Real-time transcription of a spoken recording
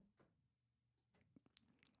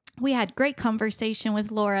we had great conversation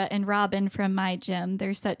with Laura and Robin from My Gym.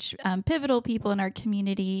 They're such pivotal people in our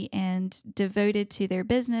community and devoted to their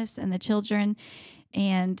business and the children.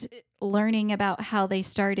 And learning about how they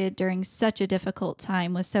started during such a difficult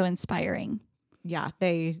time was so inspiring. Yeah,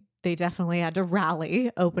 they definitely had to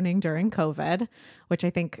rally opening during COVID, which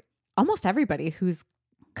I think almost everybody who's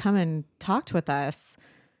come and talked with us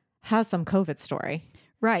has some COVID story.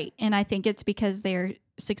 Right. And I think it's because they're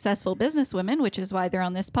successful businesswomen, which is why they're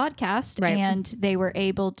on this podcast. Right. And they were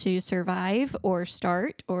able to survive or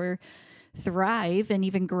start or thrive and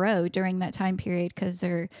even grow during that time period because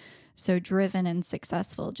they're so driven and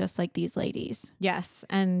successful, just like these ladies. Yes.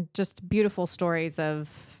 And just beautiful stories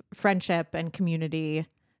of friendship and community,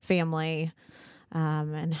 family,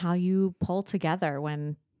 and how you pull together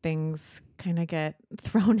when things kind of get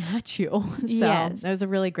thrown at you. So Yes. it was a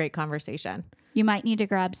really great conversation. You might need to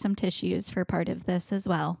grab some tissues for part of this as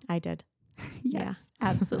well. I did. Yes,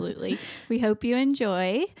 absolutely. We hope you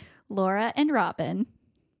enjoy Laura and Robin.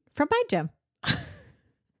 From My Gym.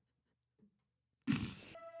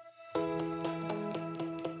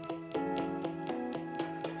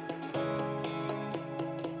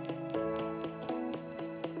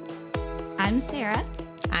 I'm Sarah.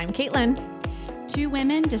 I'm Caitlin. Two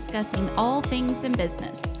women discussing all things in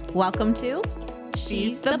business. Welcome to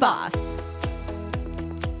She's the Boss.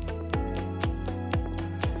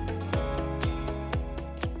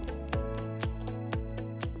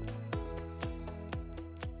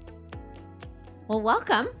 Well,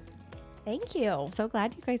 welcome. Thank you. So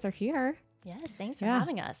glad you guys are here. Yes, thanks for Yeah.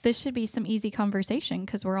 having us. This should be some easy conversation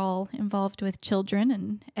because we're all involved with children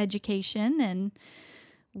and education and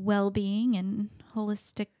well-being and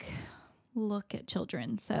holistic look at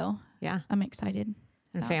children. So Yeah. I'm excited.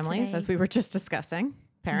 And About families, today. as we were just discussing.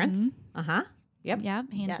 Parents. Uh-huh. Yep. Yeah,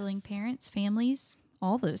 handling Yes. parents, families,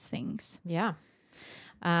 all those things. Yeah.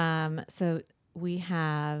 So we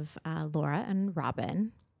have Laura and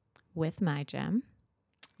Robin with My Gym.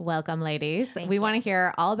 Welcome, ladies. Thank we you. want to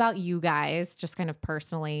hear all about you guys, just kind of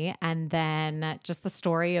personally, and then just the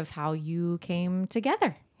story of how you came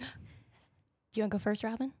together. Do you want to go first,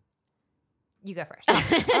 Robin? You go first.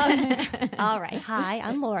 All right. Hi,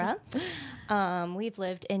 I'm Laura. We've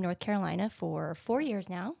lived in North Carolina for 4 years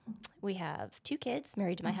now. We have 2 kids,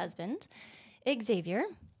 married to my husband, Xavier,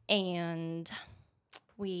 and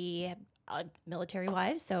we are military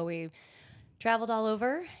wives, so we traveled all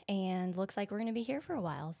over, and looks like we're going to be here for a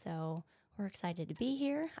while. So we're excited to be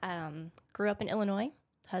here. Grew up in Illinois,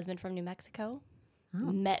 husband from New Mexico,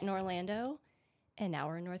 met in Orlando, and now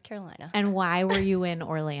we're in North Carolina. And why were you in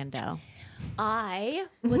Orlando? I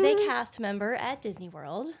was a cast member at Disney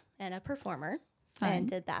World and a performer, Fun. and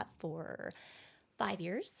did that for 5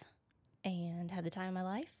 years and had the time of my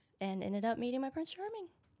life and ended up meeting my Prince Charming.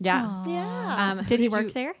 Yeah. Aw. Yeah. Did he who work you-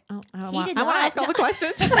 there? Oh, I He want did to not. ask all the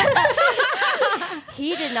questions.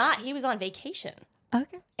 He did not. He was on vacation.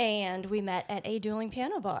 Okay. And we met at a dueling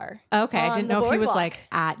piano bar. Okay. I on didn't the know if he was boardwalk. like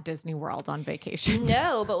at Disney World on vacation.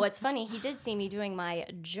 No, but what's funny, he did see me doing my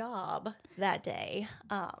job that day.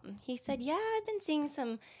 He said, yeah, I've been seeing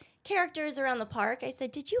some characters around the park. I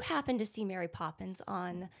said, did you happen to see Mary Poppins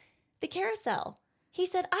on the carousel? He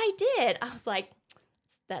said, I did. I was like,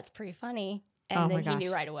 that's pretty funny. And Oh my then he knew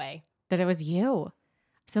gosh. right away. That it was you.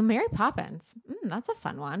 So Mary Poppins. That's a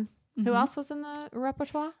fun one. Who Mhm. else was in the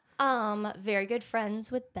repertoire? Very good friends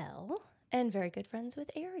with Belle and very good friends with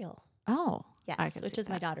Ariel. Oh. Yes, I could which see is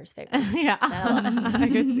my that. daughter's favorite. Yeah. I love it. I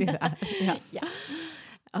could see that. Yeah. Yeah.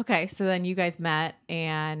 Okay. So then you guys met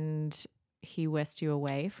and he whisked you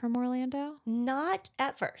away from Orlando? Not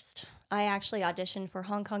at first. I actually auditioned for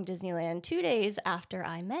Hong Kong Disneyland 2 days after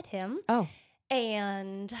I met him, Oh,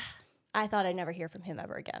 and I thought I'd never hear from him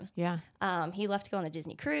ever again. yeah. He left to go on the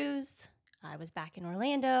Disney cruise. I was back in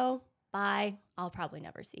Orlando. Bye. I'll probably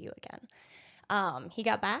never see you again. He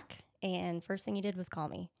got back, and first thing he did was call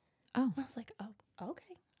me. Oh, I was like, oh,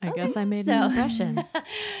 okay. I Okay. guess I made So- an impression.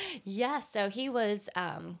 Yeah, so he was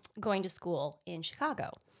going to school in Chicago.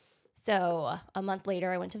 So a month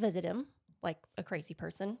later, I went to visit him, like a crazy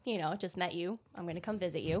person. You know, just met you. I'm going to come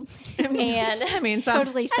visit you. And I mean, sounds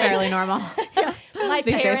Totally fairly normal. my These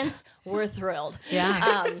days. parents were thrilled.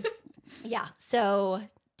 Yeah. Yeah, so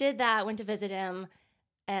did that, went to visit him,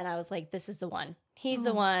 and I was like, this is the one. He's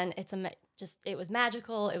the one. It's it was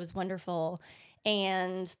magical. It was wonderful.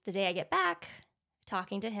 And the day I get back,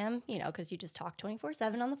 talking to him, you know, because you just talk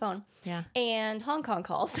 24/7 on the phone, Yeah. and Hong Kong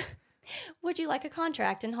calls. Would you like a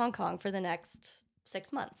contract in Hong Kong for the next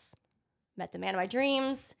 6 months? Met the man of my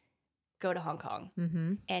dreams, go to Hong Kong.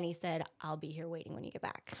 Mm-hmm. And he said, I'll be here waiting when you get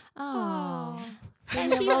back. Oh,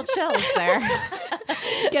 and a little chills there.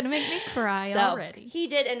 Gonna make me cry So already. he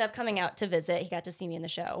did end up coming out to visit. He got to see me in the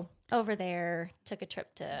show over there, took a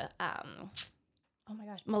trip to,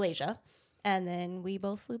 Malaysia. And then we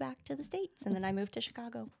both flew back to the States. And then I moved to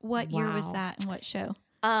Chicago. What year was Wow. that and what show?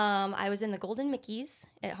 I was in the Golden Mickeys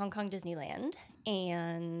at Hong Kong Disneyland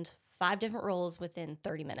and 5 different roles within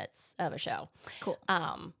 30 minutes of a show. Cool.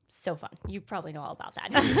 So fun. You probably know all about that.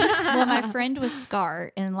 Well, my friend was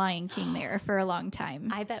Scar in Lion King there for a long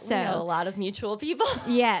time. I bet so. we know a lot of mutual people.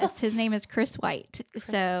 Yes, his name is Chris White.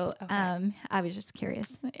 So okay. I was just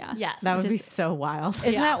curious. Yeah. Yes. That would be Just- so wild.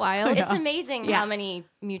 Isn't that wild? It's amazing Yeah. how many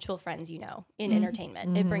mutual friends you know in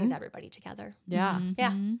entertainment. It brings everybody together. Yeah.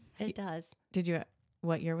 Yeah, Mhm. it does. Did you?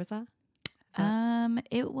 What year was that?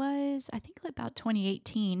 It was, I think, about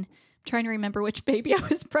 2018. I'm trying to remember which baby I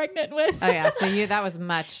was pregnant with. Oh yeah. So that was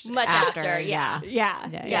much After, yeah. Yeah.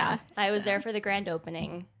 Yeah, Yeah. I was there for the grand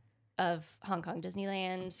opening of Hong Kong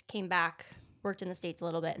Disneyland, came back, worked in the States a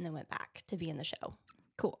little bit, and then went back to be in the show.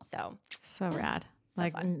 Cool. So, So rad.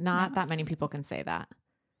 Like fun. not that many people can say that.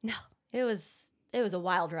 no, it was a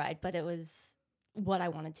wild ride, but it was what I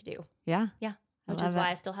wanted to do. Yeah. Yeah. I Which love is why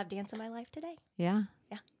it. I still have dance in my life today. Yeah.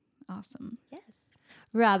 Awesome. Yes.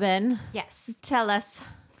 Robin, Yes. tell us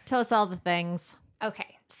all the things.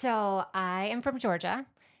 Okay. So I am from Georgia,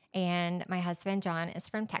 and my husband, John, is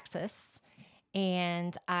from Texas.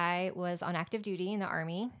 And I was on active duty in the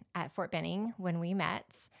Army at Fort Benning when we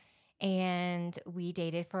met. And we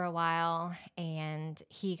dated for a while, and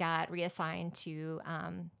he got reassigned to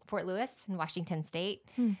Fort Lewis in Washington State.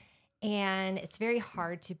 And it's very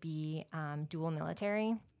hard to be dual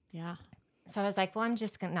military. Yeah. So I was like, well, I'm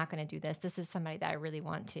just not going to do this. This is somebody that I really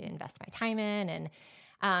want to invest my time in.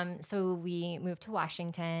 And so we moved to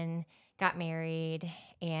Washington, got married,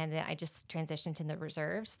 and then I just transitioned to the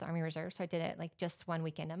reserves, the Army Reserve. So I did it like just 1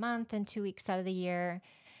 weekend a month and 2 weeks out of the year.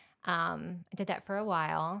 I did that for a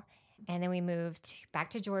while. And then we moved back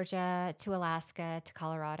to Georgia, to Alaska, to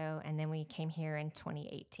Colorado. And then we came here in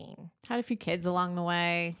 2018. Had a few kids along the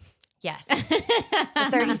way. Yes. The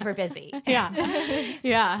 30s were busy. Yeah.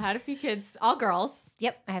 Yeah. Had a few kids, all girls.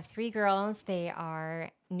 Yep, I have 3 girls. They are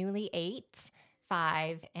newly 8,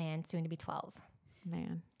 5, and soon to be 12.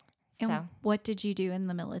 Man. And So what did you do in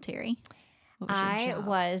the military? What was your I job?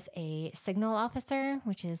 was a signal officer,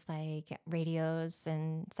 which is like radios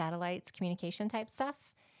and satellites, communication type stuff.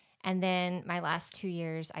 And then my last 2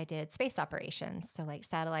 years, I did space operations, so like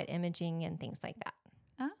satellite imaging and things like that.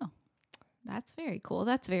 Oh, that's very cool.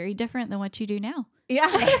 That's very different than what you do now. Yeah.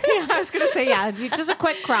 I was going to say, yeah, just a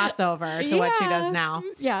quick crossover to what she does now.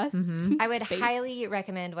 Yes. I would Space. highly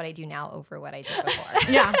recommend what I do now over what I did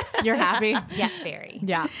before. Yeah. You're happy? Yeah, very.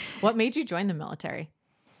 Yeah. What made you join the military?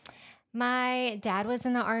 My dad was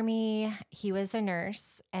in the Army. He was a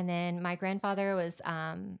nurse. And then my grandfather was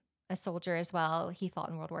a soldier as well. He fought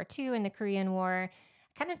in World War II and the Korean War.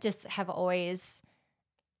 Kind of just have always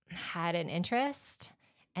had an interest.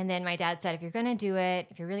 And then my dad said, if you're going to do it,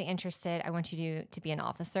 if you're really interested, I want you to be an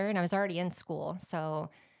officer. And I was already in school. So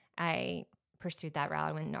I pursued that route.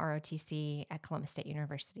 I went in ROTC at Columbus State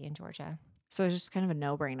University in Georgia. So it was just kind of a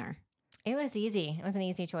no-brainer. It was easy. It was an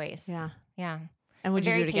easy choice. Yeah. Yeah. And would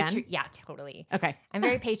you do it again? Yeah, totally. Okay. I'm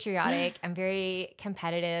very patriotic. I'm very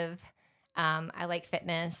competitive. I like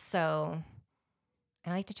fitness. So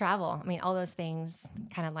I like to travel. I mean, all those things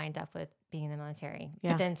kind of lined up with being in the military.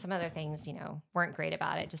 Yeah. But then some other things, weren't great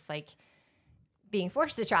about it. Just like being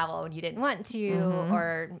forced to travel when you didn't want to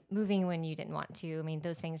or moving when you didn't want to. I mean,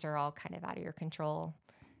 those things are all kind of out of your control.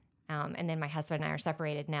 And then my husband and I are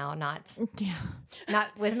separated now, not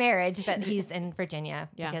with marriage, but he's in Virginia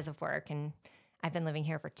because of work. And I've been living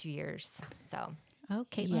here for 2 years. So, Oh,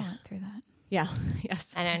 Caitlin went through that. Yeah.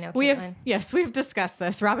 Yes. and I know We Caitlin. we've discussed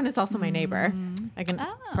this. Robin is also my neighbor. I can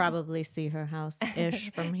Oh. probably see her house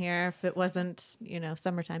ish from here if it wasn't,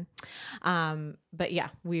 summertime. But yeah,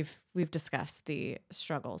 we've discussed the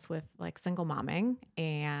struggles with like single momming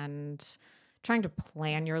and trying to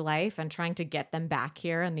plan your life and trying to get them back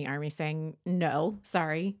here, and the Army saying, no,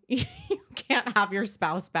 sorry, you can't have your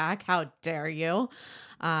spouse back. How dare you?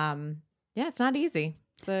 Yeah, it's not easy.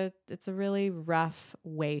 It's a really rough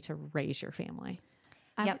way to raise your family.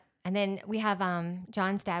 Yep. And then we have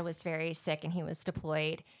John's dad was very sick and he was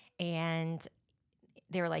deployed, and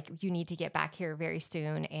they were like, you need to get back here very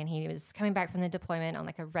soon. And he was coming back from the deployment on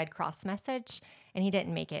like a Red Cross message, and he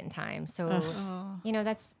didn't make it in time. So,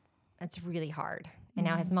 that's really hard. And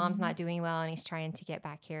now his mom's not doing well, and he's trying to get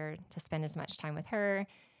back here to spend as much time with her.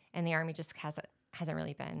 And the Army just hasn't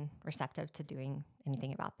really been receptive to doing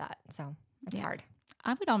anything about that. So it's hard.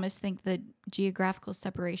 I would almost think the geographical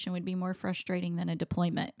separation would be more frustrating than a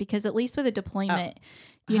deployment, because at least with a deployment,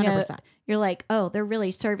 you know, 100%. you're like, oh, they're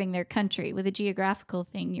really serving their country. With a geographical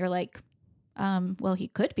thing, you're like, well, he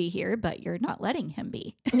could be here, but you're not letting him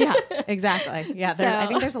be. Yeah, exactly. Yeah, I So-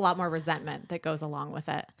 think there's a lot more resentment that goes along with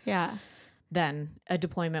it Yeah. than a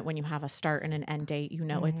deployment when you have a start and an end date. You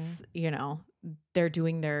know, it's, you know, they're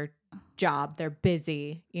doing their job, they're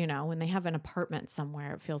busy. You know, when they have an apartment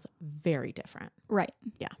somewhere, it feels very different. Right.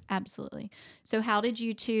 Yeah. Absolutely. So how did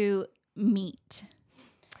you two meet?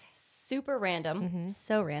 Super random,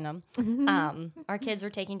 so random. Our kids were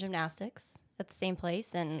taking gymnastics at the same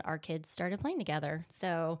place, and our kids started playing together.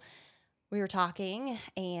 So we were talking,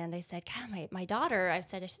 and I said, God, my daughter, I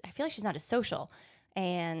said, I feel like she's not as social.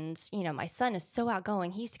 And, you know, my son is so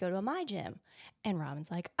outgoing. He used to go to a My Gym. And Robin's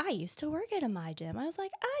like, I used to work at a My Gym. I was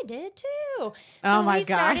like, I did too. Oh my we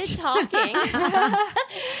gosh. started talking.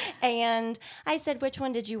 And I said, which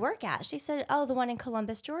one did you work at? She said, oh, the one in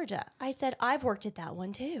Columbus, Georgia. I said, I've worked at that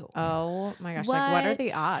one too. Oh my gosh. Like, what are the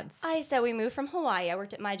What? odds? I said we moved from Hawaii. I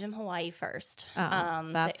worked at My Gym Hawaii first.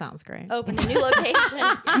 That They sounds great. opened a new location.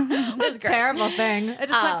 Yes, it was great. Terrible thing. I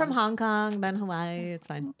just went from Hong Kong, then Hawaii. It's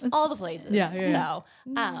fine. All the places. Yeah.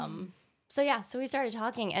 So we started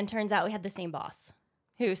talking, and turns out we had the same boss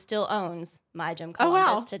who still owns My Gym Oh,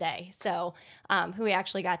 Columbus wow. today. So, who we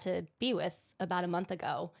actually got to be with about a month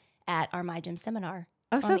ago at our My Gym seminar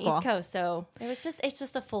Oh, on so the cool. East Coast. So it's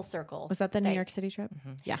just a full circle. Was that the New thing. York City trip?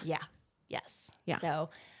 Yeah. Yeah. Yes. Yeah. So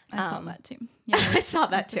I saw that too. Yeah. I saw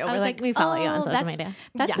that too. I We're was like, we follow you on oh, social that's- media.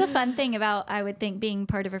 That's the Yes. fun thing about, I would think, being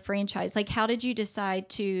part of a franchise. Like, how did you decide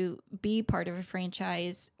to be part of a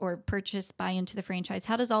franchise or buy into the franchise?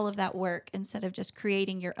 How does all of that work instead of just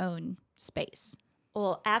creating your own space?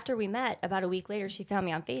 Well, after we met, about a week later, she found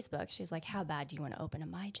me on Facebook. She was like, how bad do you want to open a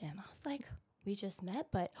My Gym? I was like, we just met,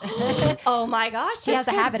 but oh my gosh. She has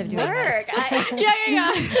a habit of doing this.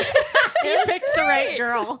 Yeah. You picked the right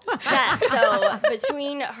girl. Yeah, so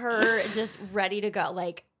between her just ready to go,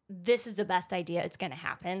 like, this is the best idea, it's going to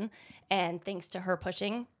happen. And thanks to her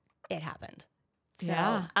pushing, it happened. So,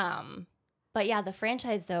 Yeah. But yeah, the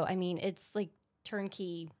franchise though, I mean, it's like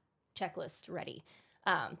turnkey checklist ready.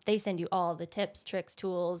 They send you all the tips, tricks,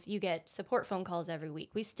 tools. You get support phone calls every week.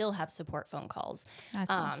 We still have support phone calls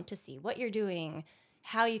That's awesome. to see what you're doing,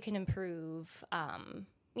 how you can improve,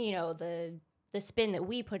 you know, the spin that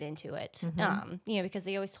we put into it. You know, because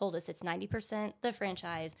they always told us it's 90% the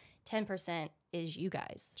franchise, 10% is you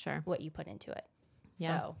guys, Sure. what you put into it.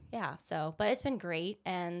 Yeah. But it's been great.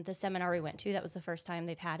 And the seminar we went to, that was the first time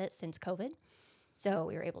they've had it since COVID. So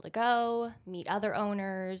we were able to go, meet other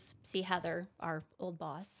owners, see Heather, our old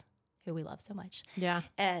boss, who we love so much. Yeah.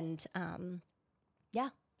 And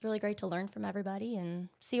really great to learn from everybody and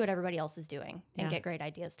see what everybody else is doing and Yeah. get great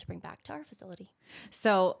ideas to bring back to our facility.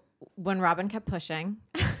 So when Robin kept pushing,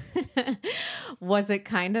 was it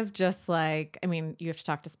kind of just like, I mean, you have to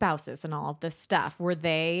talk to spouses and all of this stuff. Were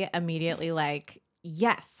they immediately like,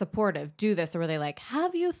 yes, supportive, do this? Or were they like,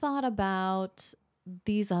 have you thought about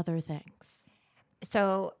these other things?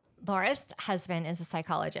 So Laura's husband is a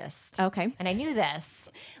psychologist. Okay. And I knew this.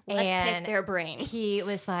 Let's and pick their brain. he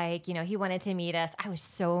was like, you know, he wanted to meet us. I was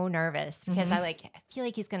so nervous because I feel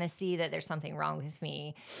like he's going to see that there's something wrong with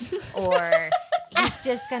me, or he's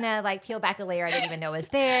just going to like peel back a layer I didn't even know was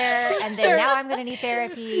there. And then now I'm going to need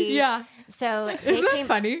therapy. Yeah. So Isn't they that came,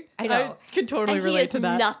 funny? I know. can totally And he relate is to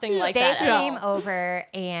that. nothing like they that at came all. over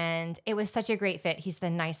and it was such a great fit. He's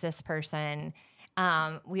the nicest person.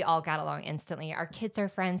 We all got along instantly. Our kids are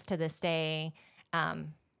friends to this day.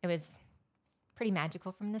 It was pretty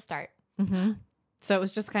magical from the start. Mm-hmm. So it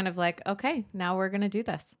was just kind of like, okay, now we're going to do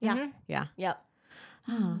this. Yeah. Yeah. Yep.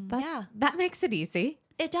 Oh, Yeah. That makes it easy.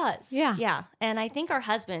 It does. Yeah. Yeah. And I think our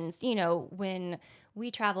husbands, you know, when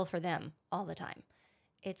we travel for them all the time,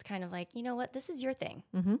 it's kind of like, you know what, this is your thing.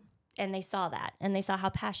 Mm-hmm. And they saw that, and they saw how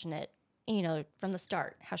passionate, you know, from the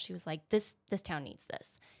start, how she was like, this town needs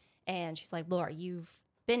this. And she's like, Laura, you've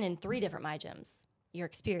been in 3 different My Gyms. You're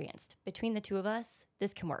experienced. Between the two of us,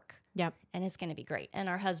 this can work. Yep. And it's going to be great. And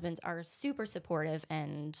our husbands are super supportive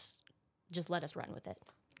and just let us run with it.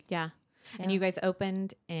 Yeah. And you guys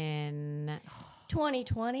opened in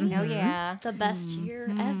 2020. Oh, yeah. The best year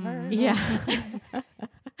ever. yeah.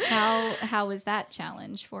 How was that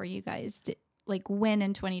challenge for you guys? Like, when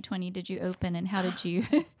in 2020 did you open, and how did you?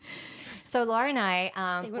 So Laura and I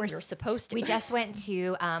Say when we were supposed to. We just went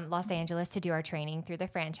to Los Angeles to do our training through the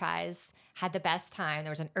franchise. Had the best time.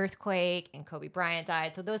 There was an earthquake and Kobe Bryant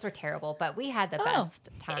died. So those were terrible, but we had the best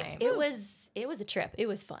time. It was a trip. It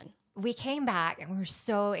was fun. we came back and we were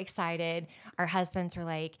so excited. Our husbands were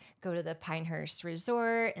like, go to the Pinehurst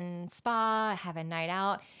Resort and Spa, have a night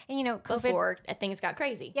out. And, you know, COVID. Before things got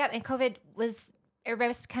crazy. Yeah. And COVID everybody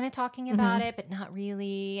was kind of talking about it, but not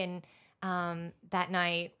really. And that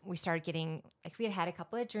night we started getting, like, we had a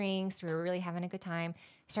couple of drinks. We were really having a good time.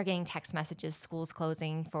 Started getting text messages, schools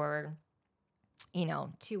closing for,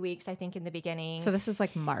 2 weeks, I think, in the beginning. So this is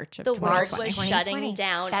like March of The world 2020. was 2020. shutting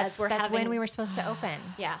down That's as we're that's having when we were supposed to open.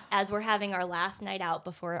 Yeah, as we're having our last night out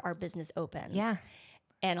before our business opens. Yeah.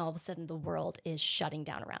 And all of a sudden the world is shutting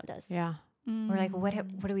down around us. Yeah. We're like, what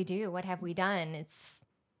do we do? What have we done? It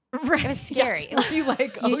Right. was scary. You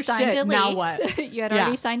like, You oh signed shit, a lease. now what? You had Yeah.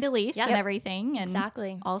 already signed a lease Yep. and everything, and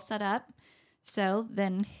Exactly. all set up. So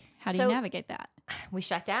then, how do you So- navigate that? We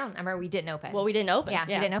shut down. I remember we didn't open. Well, we didn't open. Yeah,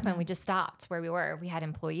 we didn't open. We just stopped where we were. We had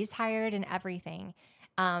employees hired and everything.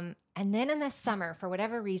 And then in the summer, for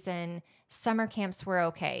whatever reason, summer camps were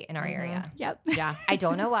okay in our area. Yep. Yeah. I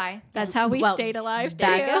don't know why. That's how we Well, stayed alive too.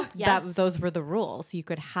 That's, Yes. those were the rules. You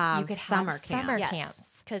could have You could have summer summer camp.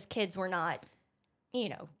 camps. Because kids were not,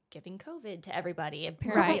 giving COVID to everybody.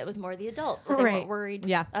 Apparently Right. it was more the adults. So they Right. weren't worried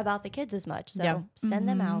Yeah. about the kids as much. So Yeah. send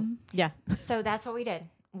them out. Yeah. So that's what we did.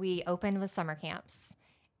 We opened with summer camps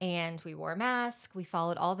and we wore masks. We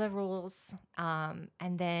followed all the rules. And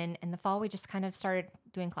then in the fall, we just kind of started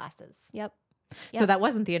doing classes. Yep. So that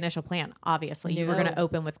wasn't the initial plan, obviously. You were going to No.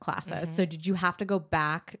 open with classes. So did you have to go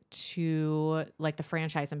back to like the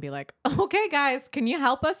franchise and be like, okay, guys, can you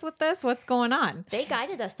help us with this? What's going on? They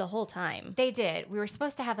guided us the whole time. They did. We were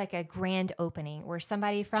supposed to have like a grand opening where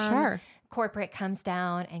somebody from Sure. corporate comes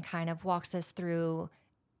down and kind of walks us through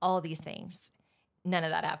all these things. None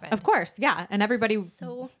of that happened. Of course. Yeah. And everybody,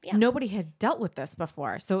 So, yeah. nobody had dealt with this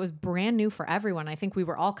before. So it was brand new for everyone. I think we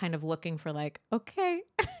were all kind of looking for like, okay,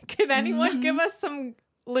 can anyone give us some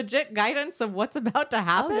legit guidance of what's about to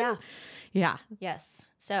happen? Oh, yeah. Yeah. Yes.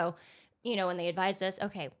 So, when they advised us,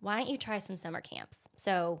 okay, why don't you try some summer camps?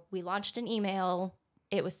 So we launched an email.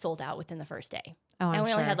 It was sold out within the first day. Oh, I'm and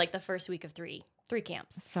we only sure. had like the first week of three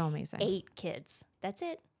camps. So amazing. 8 kids. That's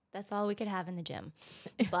it. That's all we could have in the gym.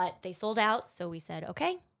 But they sold out. So we said,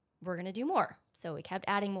 okay, we're going to do more. So we kept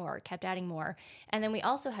adding more. And then we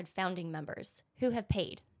also had founding members who have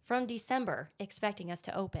paid from December expecting us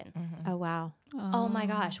to open. Oh, wow. Oh my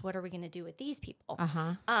gosh, what are we going to do with these people?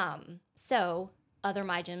 Uh-huh. So other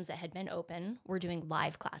My Gyms that had been open were doing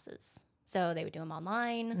live classes. So they would do them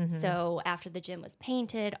online. So after the gym was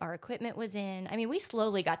painted, our equipment was in. I mean, we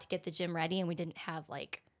slowly got to get the gym ready and we didn't have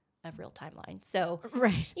like a real timeline. So,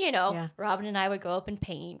 Right. Yeah. Robin and I would go up and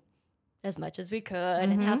paint as much as we could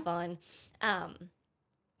and have fun.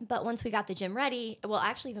 But once we got the gym ready, well,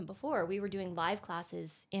 actually even before, we were doing live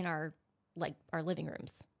classes in our living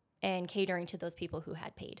rooms and catering to those people who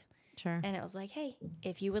had paid. Sure. And it was like, hey,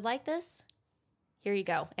 if you would like this, here you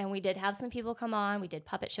go. And we did have some people come on. We did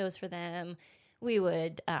puppet shows for them. We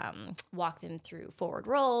would walk them through forward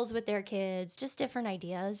rolls with their kids, just different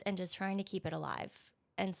ideas and just trying to keep it alive.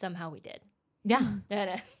 And somehow we did. Yeah.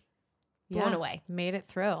 And blown away. Made it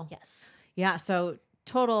through. Yes. Yeah. So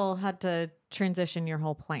total had to transition your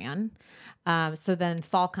whole plan. So then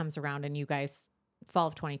fall comes around and fall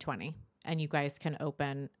of 2020, and you guys can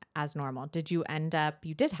open as normal. You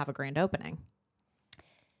did have a grand opening?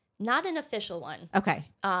 Not an official one. Okay.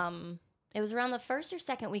 It was around the first or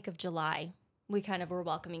second week of July. We kind of were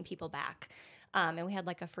welcoming people back. And we had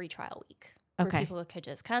like a free trial week where Okay. people could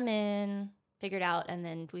just come in, figure it out, and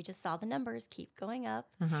then we just saw the numbers keep going up.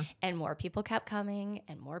 Uh-huh. And more people kept coming,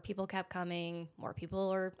 and more people kept coming. More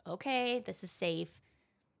people are, okay, this is safe.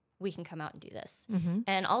 We can come out and do this. Mm-hmm.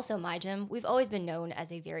 And also My Gym, we've always been known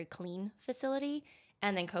as a very clean facility.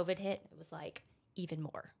 And then COVID hit, it was like even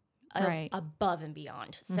more. Right. Above and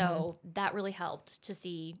beyond. So that really helped to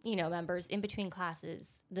see, members in between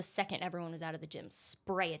classes, the second everyone was out of the gym,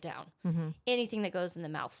 spray it down. Mm-hmm. Anything that goes in the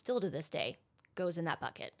mouth, still to this day, goes in that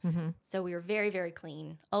bucket. Mm-hmm. So we were very, very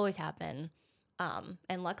clean, always have been.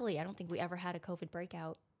 And luckily, I don't think we ever had a COVID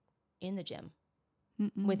breakout in the gym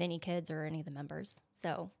with any kids or any of the members.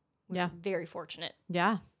 So we're very fortunate.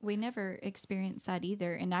 Yeah. We never experienced that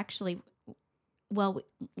either. And actually,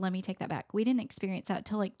 let me take that back. We didn't experience that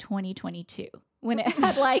till like 2022 when it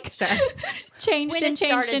had like changed When and it changed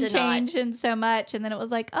started and to not. changed and so much. And then it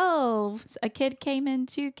was like, oh, a kid came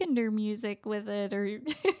into kinder music with it,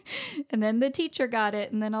 and then the teacher got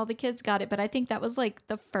it, and then all the kids got it. But I think that was like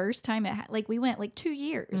the first time we went like 2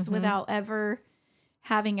 years without ever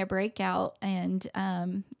having a breakout. And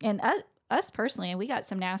us personally, we got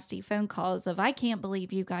some nasty phone calls of, I can't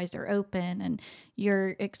believe you guys are open and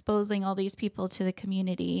you're exposing all these people to the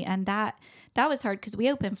community. And that was hard because we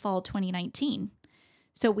opened fall 2019.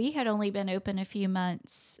 So we had only been open a few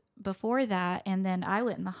months before that. And then I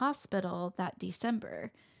went in the hospital that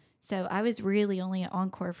December. So I was really only at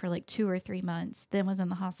Encore for like 2 or 3 months, then was in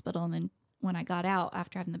the hospital. And then when I got out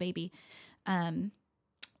after having the baby,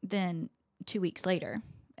 then 2 weeks later,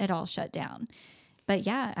 it all shut down. But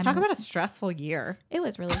yeah, Talk about a stressful year. it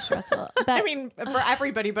was really stressful. But I mean, for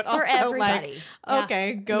everybody, but For also everybody. like, Yeah.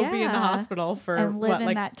 okay, go be in the Yeah. hospital for And live what, in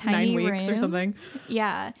like that tiny 9 weeks or room. something.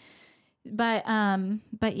 yeah. But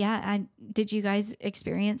yeah, did you guys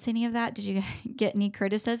experience any of that? Did you get any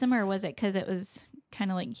criticism, or was it because it was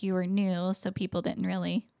kind of like you were new, so people didn't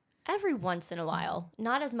really? Every once in a while,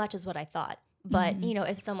 not as much as what I thought. But, you know,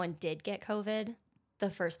 if someone did get COVID,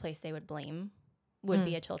 the first place they would blame would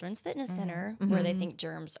be a children's fitness center where they think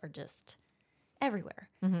germs are just everywhere.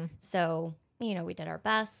 So, you know, we did our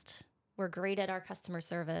best. We're great at our customer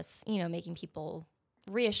service, you know, making people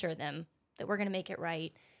reassure them that we're going to make it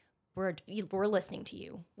right. We're listening to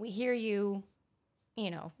you. We hear you.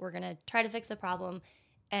 You know, we're going to try to fix the problem.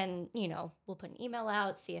 And, you know, we'll put an email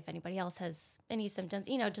out, see if anybody else has any symptoms.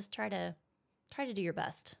 You know, just try to do your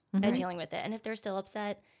best at dealing with it. And if they're still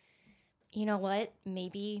upset, you know what?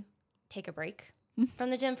 Maybe take a break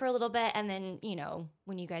from the gym for a little bit. And then, you know,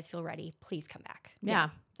 when you guys feel ready, please come back. Yeah.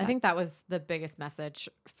 I think that was the biggest message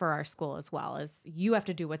for our school as well, is you have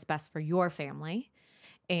to do what's best for your family.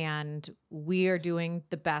 And we are doing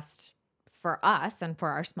the best for us and for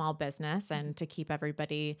our small business, and to keep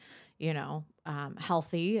everybody, you know,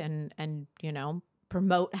 healthy and, you know,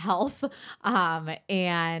 promote health.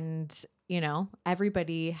 And, you know,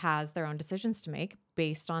 everybody has their own decisions to make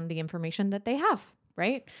based on the information that they have.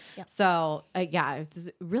 Right. Yep. So yeah, it's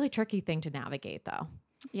a really tricky thing to navigate though.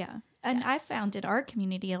 Yeah. And I Yes. found in our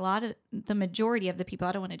community, the majority of the people,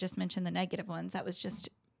 I don't want to just mention the negative ones, that was just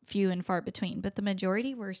few and far between, but the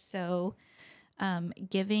majority were so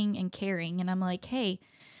giving and caring. And I'm like, hey,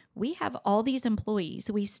 we have all these employees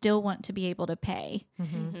we still want to be able to pay.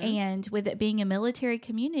 And with it being a military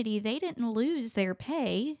community, they didn't lose their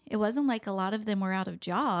pay. It wasn't like a lot of them were out of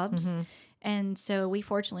jobs. And so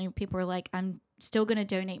people were like, I'm still going to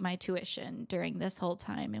donate my tuition during this whole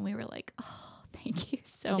time. And we were like, oh, thank you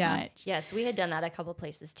so much. Yes, we had done that a couple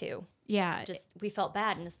places too. Yeah. Just we felt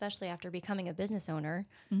bad, and especially after becoming a business owner,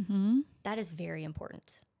 that is very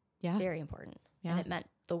important. Yeah. Very important. Yeah. And it meant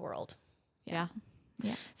the world. Yeah.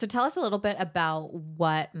 Yeah. So tell us a little bit about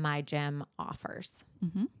what My Gym offers.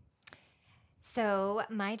 So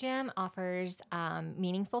my gym offers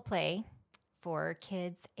meaningful play for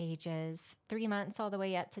kids ages 3 months all the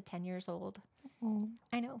way up to 10 years old.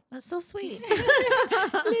 I know. That's so sweet.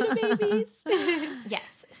 Little babies.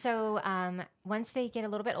 Yes. So once they get a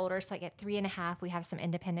little bit older, so like at 3.5, we have some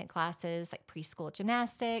independent classes like preschool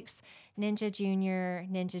gymnastics, Ninja Junior,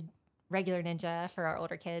 regular Ninja for our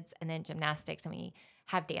older kids, and then gymnastics, and we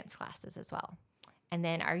have dance classes as well. And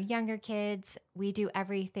then our younger kids, we do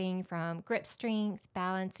everything from grip strength,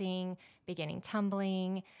 balancing, beginning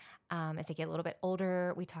tumbling. As they get a little bit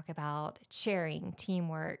older, we talk about sharing,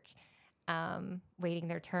 teamwork, waiting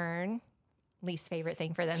their turn, least favorite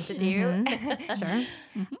thing for them to do. Sure.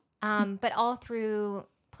 But all through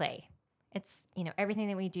play. It's, you know, everything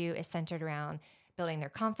that we do is centered around building their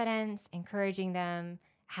confidence, encouraging them,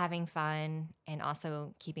 having fun, and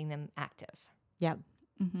also keeping them active. Yep.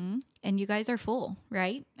 And you guys are full,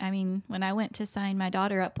 right? I mean, when I went to sign my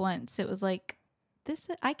daughter up once, it was like,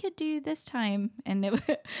 I could do this time, and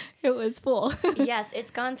it was full. Yes,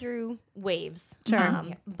 it's gone through waves. Sure.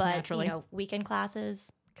 But, Naturally. you know, weekend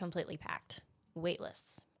classes, completely packed, wait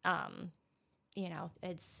lists. You know,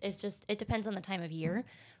 it depends on the time of year,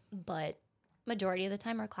 but majority of the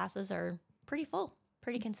time our classes are pretty full,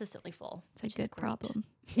 pretty consistently full. It's a which is good great. problem.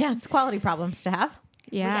 Yeah, it's quality problems to have.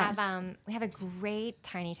 Yeah. We have a great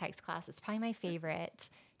Tiny Types class. It's probably my favorite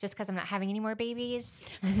just because I'm not having any more babies.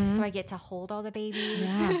 So I get to hold all the babies.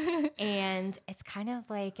 And it's kind of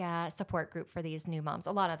like a support group for these new moms.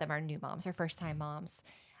 A lot of them are new moms or first-time moms.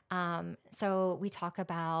 So we talk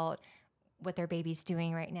about what their baby's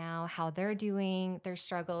doing right now, how they're doing, their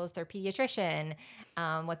struggles, their pediatrician,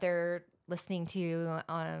 what they're listening to,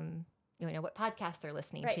 you know, what podcast they're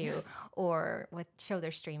listening to, or what show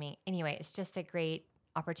they're streaming. Anyway, it's just a great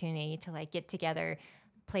opportunity to like get together,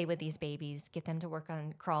 play with these babies, get them to work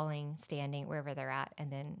on crawling, standing, wherever they're at,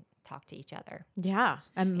 and then talk to each other. Yeah.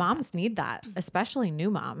 And moms need that, especially new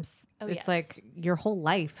moms. Oh, it's yes. like your whole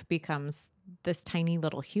life becomes this tiny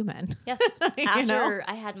little human. Yes. You After know?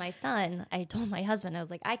 I had my son, I told my husband, I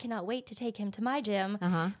was like, I cannot wait to take him to my gym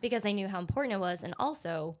because I knew how important it was. And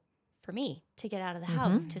also for me to get out of the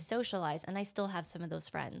house, to socialize. And I still have some of those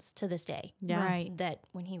friends to this day. Yeah. Right. That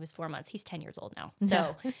when he was 4 months, he's 10 years old now.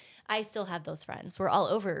 So I still have those friends. We're all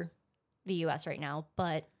over the US right now,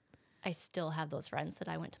 but I still have those friends that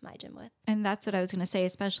I went to my gym with. And that's what I was going to say,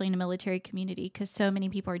 especially in a military community, because so many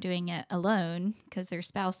people are doing it alone because their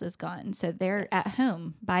spouse is gone. So they're at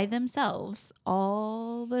home by themselves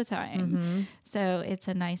all the time. So it's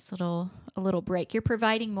a nice little break. You're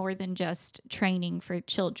providing more than just training for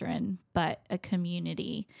children, but a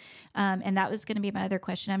community. And that was going to be my other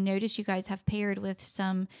question. I've noticed you guys have paired with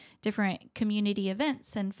some different community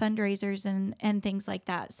events and fundraisers and things like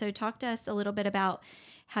that. So talk to us a little bit about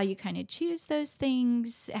how you kind of choose those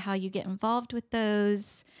things, how you get involved with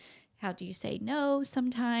those. How do you say no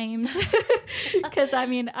sometimes? Because I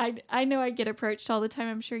mean, I know I get approached all the time.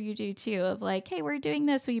 I'm sure you do too, of like, hey, we're doing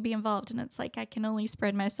this. Will you be involved? And it's like, I can only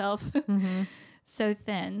spread myself so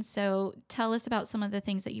thin. So tell us about some of the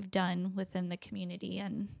things that you've done within the community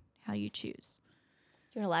and how you choose.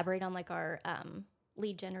 You want to elaborate on like our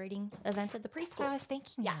lead generating events at the That's what I was preschools?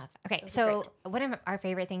 thinking Yeah. of. Okay, Those are so one of our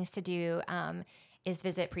favorite things to do is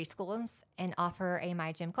visit preschools and offer a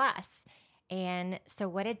My Gym class. And so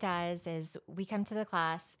what it does is we come to the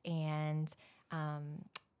class and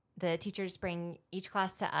the teachers bring each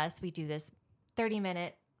class to us. We do this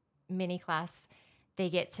 30-minute mini class.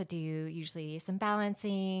 They get to do usually some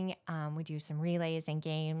balancing. We do some relays and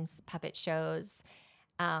games, puppet shows.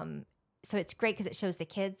 So it's great because it shows the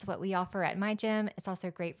kids what we offer at My Gym. It's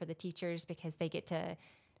also great for the teachers because they get to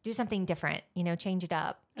do something different, change it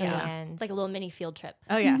up. Yeah. And It's like a little mini field trip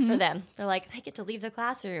Oh, yes. for them. They're like, they get to leave the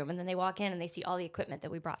classroom and then they walk in and they see all the equipment that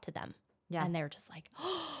we brought to them. Yeah. And they're just like,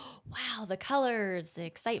 oh, wow, the colors, the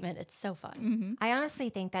excitement. It's so fun. Mm-hmm. I honestly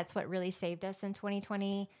think that's what really saved us in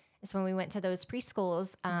 2020 is when we went to those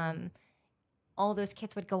preschools. All those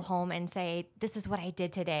kids would go home and say, this is what I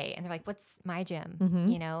did today. And they're like, what's My Gym?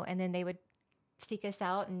 And then they would seek us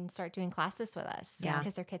out and start doing classes with us. Yeah.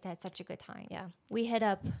 Because their kids had such a good time. Yeah. We hit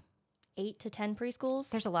up 8 to 10 preschools.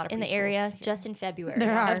 There's a lot of in the preschools area here. just in February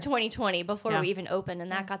There are. of 2020 before Yeah. we even opened.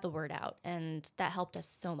 And that got the word out. And that helped us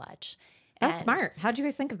so much. That's And smart. How'd you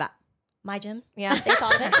guys think of that? My Gym. Yeah. They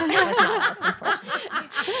thought of it. That was not us,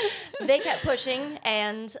 unfortunately. They kept pushing.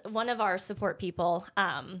 And one of our support people,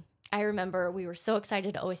 I remember we were so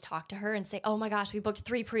excited to always talk to her and say, oh my gosh, we booked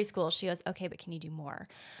 3 preschools. She goes, okay, but can you do more?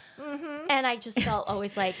 And I just felt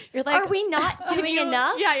always like, You're like, are we not doing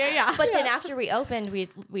enough? Yeah. But then after we opened,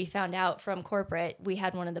 we found out from corporate, we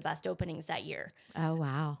had one of the best openings that year. Oh,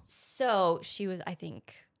 wow. So she was, I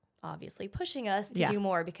think, obviously pushing us to Yeah. do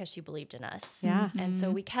more because she believed in us. Yeah. And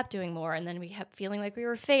so we kept doing more, and then we kept feeling like we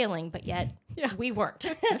were failing, but yet we weren't.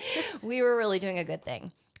 We were really doing a good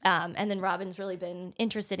thing. And then Robin's really been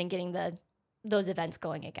interested in getting those events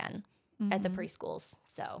going again at the preschools.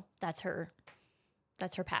 So that's her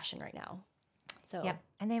passion right now. So Yep.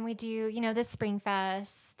 And then we do, the Spring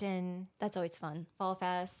Fest and that's always fun. Fall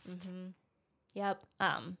Fest. Mm-hmm. Yep.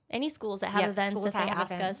 Any schools that have Yep, events schools that they that have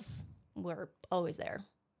ask events. us, we're always there.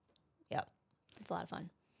 Yep. It's a lot of fun.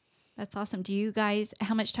 That's awesome. Do you guys,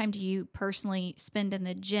 how much time do you personally spend in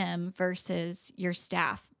the gym versus your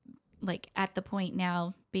staff? Like at the point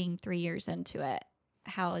now being 3 years into it,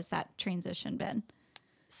 how has that transition been?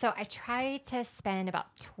 So I try to spend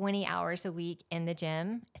about 20 hours a week in the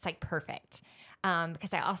gym. It's like perfect.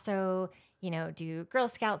 Because I also, do Girl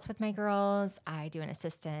Scouts with my girls. I do an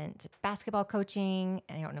assistant basketball coaching,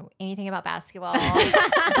 and I don't know anything about basketball.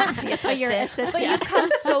 So you're assistant. But you've come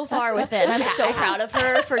so far with it. I'm so proud of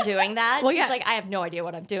her for doing that. Well, She's yeah. like, I have no idea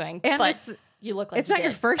what I'm doing. And but it's- you look like It's you not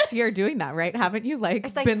your did. first year doing that, right? Haven't you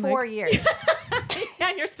It's like been 4 years.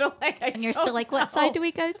 Yeah, you're still like, And you're still like, what side do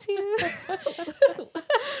we go to?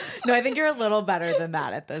 No, I think you're a little better than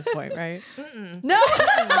that at this point, right? No.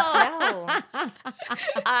 No.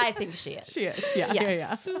 I think she is. She is. Yeah.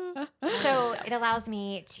 Yes. Yeah. So it allows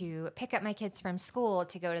me to pick up my kids from school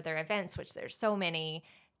to go to their events, which there's so many,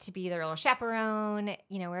 to be their little chaperone,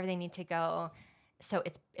 wherever they need to go. So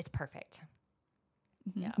it's perfect.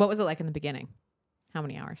 What was it like in the beginning? How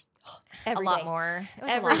many hours? Every a lot day. more. It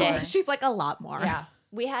was Every a lot day. more. She's like a lot more. Yeah.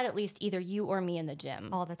 We had at least either you or me in the gym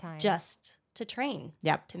All the time. just to train.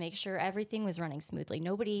 Yep. To make sure everything was running smoothly.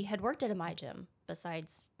 Nobody had worked at a My Gym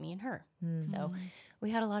besides me and her. So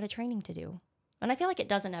we had a lot of training to do. And I feel like it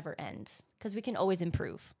doesn't ever end because we can always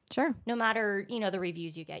improve. Sure. No matter, the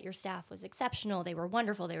reviews you get, your staff was exceptional. They were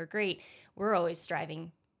wonderful. They were great. We're always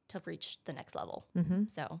striving to reach the next level.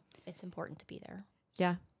 So it's important to be there.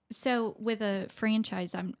 Yeah. So with a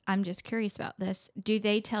franchise, I'm just curious about this. Do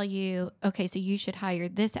they tell you, okay, so you should hire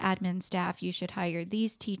this admin staff, you should hire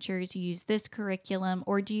these teachers, use this curriculum,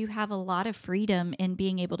 or do you have a lot of freedom in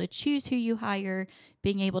being able to choose who you hire,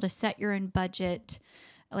 being able to set your own budget?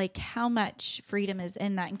 Like how much freedom is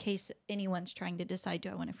in that in case anyone's trying to decide, do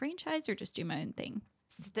I want a franchise or just do my own thing?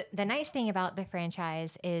 So the nice thing about the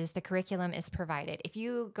franchise is the curriculum is provided. If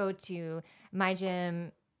you go to My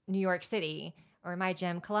Gym New York City or My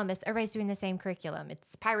Gym Columbus, everybody's doing the same curriculum.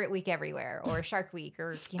 It's Pirate Week everywhere, or Shark Week,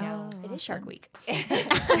 or It is Shark Week.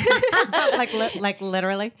 like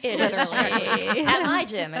literally. It is at my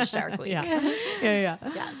gym. It's Shark Week. Yeah.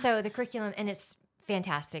 Yeah. So the curriculum, and it's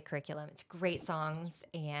fantastic curriculum. It's great songs,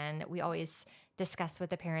 and we always discuss with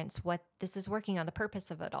the parents what this is working on, the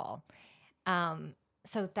purpose of it all.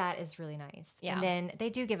 So that is really nice. Yeah. And then they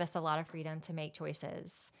do give us a lot of freedom to make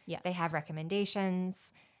choices. Yes. They have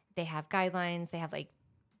recommendations, they have guidelines, they have like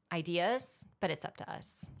ideas, but it's up to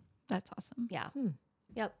us. That's awesome. Yeah. Hmm.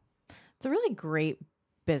 Yep. It's a really great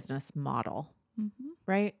business model, Mm-hmm.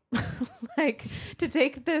 right? Like to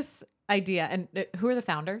take this idea and who are the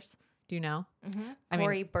founders? Do you know? I mean,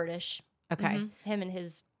 Corey Burdish. okay, Mhm. Him and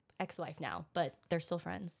his ex-wife now, but they're still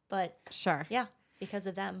friends. But sure. yeah, because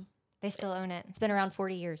of them. They still own it. It's been around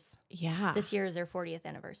 40 years. Yeah. This year is their 40th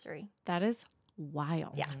anniversary. That is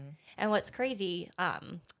wild. Yeah. And what's crazy,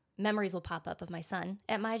 memories will pop up of my son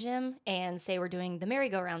at my gym and say we're doing the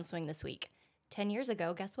merry-go-round swing this week. 10 years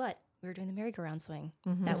ago, guess what? We were doing the merry-go-round swing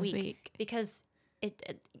that This week. week. Because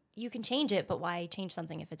it you can change it, but why change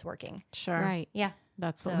something if it's working? Sure. Right. Yeah.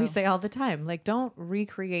 That's what we So- say all the time. Like, don't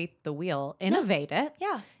recreate the wheel. Innovate it.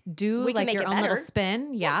 Yeah. Do We can like make your it own little better.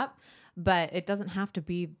 spin. Yeah. But it doesn't have to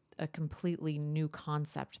be a completely new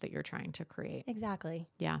concept that you're trying to create. Exactly.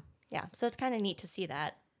 Yeah. Yeah. So it's kind of neat to see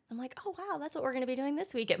that. I'm like, oh, wow, that's what we're going to be doing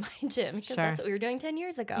this week at my gym because Sure. that's what we were doing 10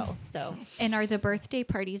 years ago. So, And are the birthday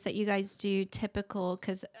parties that you guys do typical?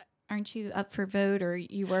 Because aren't you up for vote, or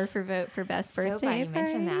you were for vote for best So glad birthday you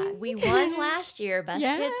mentioned party? that. we won last year, Best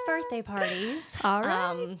Yeah. Kids Birthday Parties. All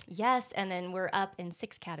right. Yes. And then we're up in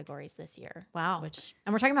 6 categories this year. Wow. Which,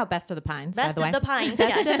 And we're talking about Best of the Pines, Best by the way. of the Pines.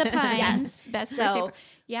 Best yes. of the Pines. Yes. Best So- birthday.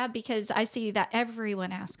 Yeah, because I see that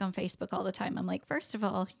everyone asks on Facebook all the time. I'm like, first of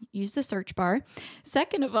all, use the search bar.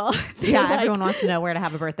 Second of all, they're Yeah, like, everyone wants to know where to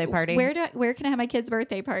have a birthday party. where can I have my kid's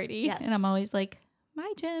birthday party? Yes. And I'm always like,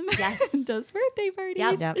 my gym Yes. does birthday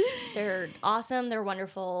parties. Yep. Yep. They're awesome. They're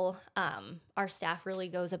wonderful. Our staff really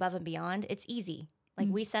goes above and beyond. It's easy. Like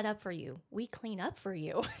we set up for you. We clean up for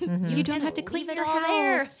you. You don't can have to leave clean it your all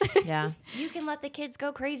there. house. Yeah. You can let the kids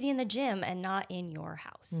go crazy in the gym and not in your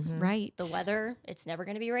house. Right. The weather, it's never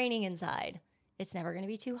going to be raining inside. It's never going to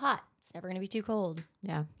be too hot. It's never going to be too cold.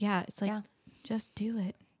 Yeah. Yeah. It's like, Yeah. just do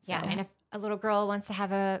it. Yeah. So- And if a little girl wants to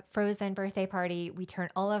have a Frozen birthday party, we turn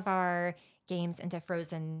all of our games into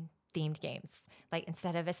Frozen themed games. Like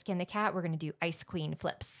instead of a Skin the Cat, we're going to do Ice Queen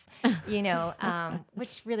flips,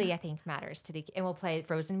 which really I think matters to and we'll play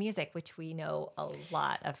Frozen music, which we know a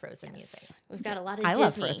lot of Frozen music. We've got a lot of I Disney.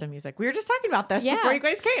 love Frozen music. We were just talking about this Yeah. before you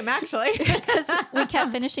guys came, actually. Because we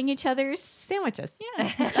kept finishing each other's Sandwiches.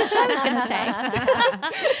 Yeah. That's what I was going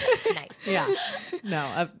to say. Nice. Yeah.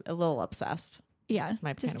 No, a little obsessed. Yeah.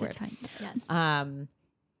 Might be just kinda a tiny. Yes.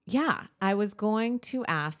 Yeah, I was going to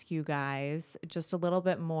ask you guys just a little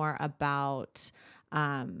bit more about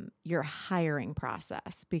your hiring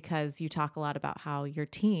process, because you talk a lot about how your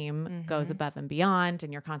team goes above and beyond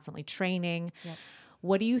and you're constantly training. Yep.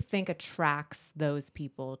 What do you think attracts those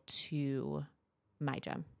people to My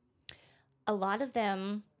Gym? A lot of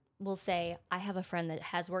them will say, I have a friend that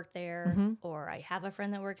has worked there, or I have a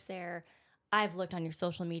friend that works there. I've looked on your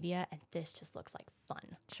social media and this just looks like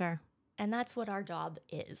fun. Sure. And that's what our job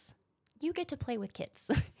is. You get to play with kids.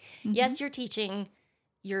 Yes, you're teaching,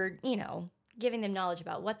 you're, giving them knowledge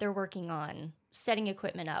about what they're working on, setting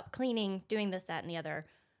equipment up, cleaning, doing this, that, and the other.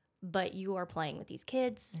 But you are playing with these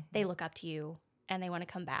kids. They look up to you and they want to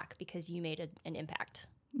come back because you made an impact.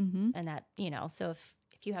 Mm-hmm. And that, so if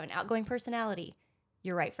you have an outgoing personality,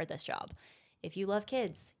 you're right for this job. If you love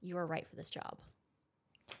kids, you are right for this job.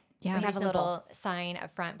 Yeah. We have a simple. little sign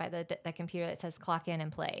up front by the computer that says clock in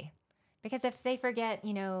and play. Because if they forget,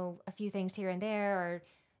 a few things here and there or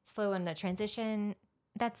slow in the transition,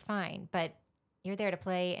 that's fine. But you're there to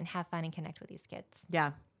play and have fun and connect with these kids.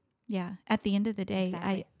 Yeah. Yeah. At the end of the day,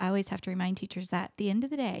 Exactly. I always have to remind teachers that at the end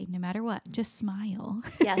of the day, no matter what, just smile.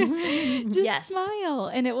 Yes. Just Yes. smile.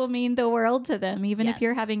 And it will mean the world to them. Even if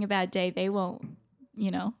you're Yes. having a bad day, they won't,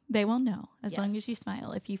 they will know as long Yes. as you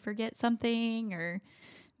smile. If you forget something or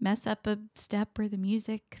mess up a step or the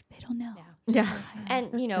music, they don't know. Yeah. Yeah.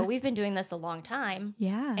 And, we've been doing this a long time.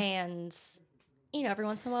 Yeah. And every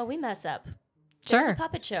once in a while we mess up. There's Sure. a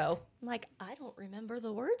puppet show. I'm like, I don't remember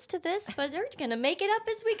the words to this, but they're going to make it up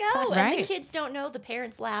as we go. And the Right. kids don't know. The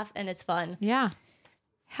parents laugh, and it's fun. Yeah.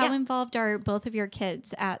 How Yeah. involved are both of your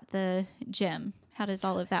kids at the gym? How does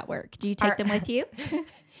all of that work? Do you take them with you?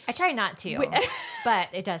 I try not to, but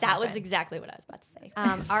it does. That was happen. exactly what I was about to say.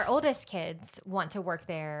 Our oldest kids want to work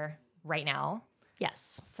there right now.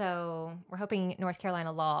 Yes. So we're hoping North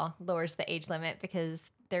Carolina law lowers the age limit because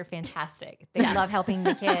they're fantastic. They love helping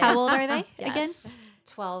the kids. How old are they Yes. again?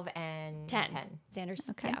 12 and 10. 10. Sanders.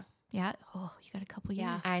 Okay. Yeah. Yeah. Oh, you got a couple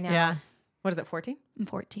years. Yeah. I know. Yeah. What is it, 14? I'm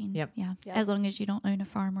 14. Yep. Yeah. Yep. As long as you don't own a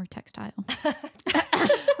farm or textile.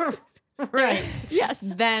 Right. Yes.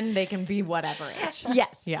 Then they can be whatever age.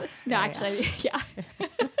 Yes. Yeah. No, Yeah, actually, yeah.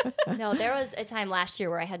 No, there was a time last year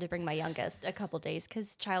where I had to bring my youngest a couple days because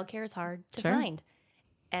childcare is hard to Sure. find.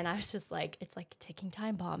 And I was just like, it's like a ticking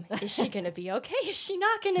time bomb. Is she going to be okay? Is she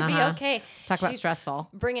not going to Uh-huh. be okay? Talk about She's stressful.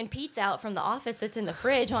 bringing pizza out from the office that's in the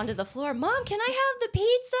fridge onto the floor. Mom, can I have the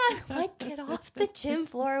pizza? I'm like, get off the gym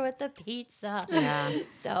floor with the pizza. Yeah.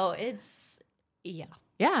 So it's, yeah.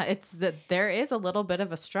 Yeah, it's that there is a little bit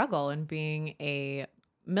of a struggle in being a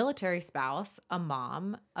military spouse, a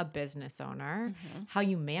mom, a business owner, how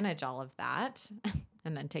you manage all of that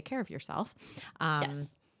and then take care of yourself.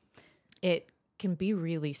 Yes. It can be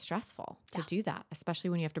really stressful to Yeah. do that, especially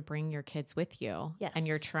when you have to bring your kids with you Yes. and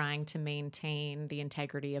you're trying to maintain the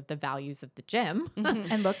integrity of the values of the gym.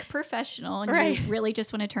 And look professional. And Right. you really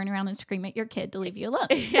just want to turn around and scream at your kid to leave you alone.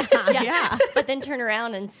 Yeah. Yes. Yeah. But then turn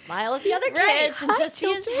around and smile at the other Right. kids and Hi, just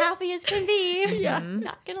be as happy as can be. Yeah.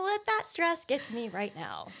 Not going to let that stress get to me right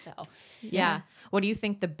now. So, Yeah. What do you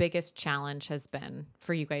think the biggest challenge has been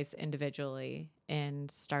for you guys individually in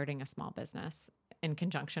starting a small business in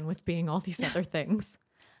conjunction with being all these other things?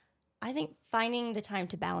 I think finding the time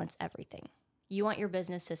to balance everything. You want your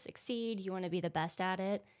business to succeed, you want to be the best at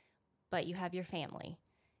it, but you have your family.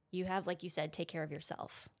 You have, like you said, take care of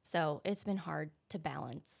yourself. So it's been hard to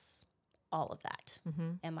balance all of that.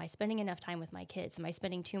 Mm-hmm. Am I spending enough time with my kids? Am I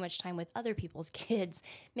spending too much time with other people's kids,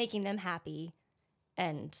 making them happy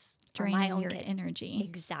and for my Draining own your kids? energy.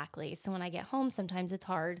 Exactly. So when I get home, sometimes it's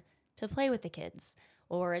hard to play with the kids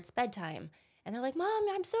or it's bedtime. And they're like, Mom,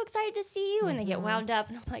 I'm so excited to see you. And they get wound up.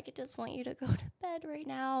 And I'm like, I just want you to go to bed right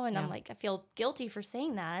now. And Yeah. I'm like, I feel guilty for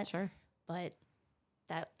saying that. Sure. But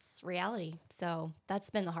that's reality. So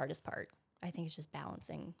that's been the hardest part. I think it's just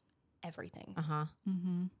balancing everything. Uh-huh.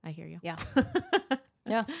 Mm-hmm. I hear you. Yeah.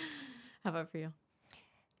 Yeah. How about for you?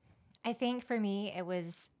 I think for me, it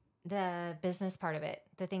was the business part of it,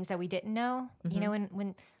 the things that we didn't know. You know,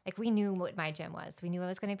 when like we knew what my gym was, we knew what it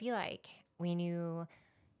was going to be like. We knew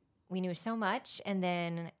so much, and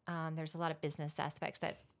then there's a lot of business aspects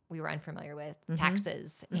that we were unfamiliar with,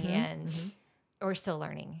 taxes, and we're still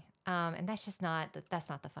learning. And that's not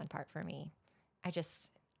the fun part for me.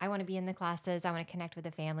 I want to be in the classes. I want to connect with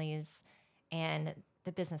the families, and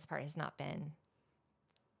the business part has not been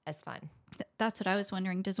as fun. That's what I was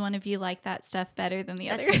wondering. Does one of you like that stuff better than the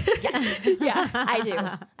other? Yes. Yeah, I do.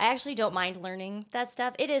 I actually don't mind learning that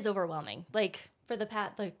stuff. It is overwhelming. Like for the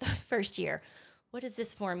first year, what does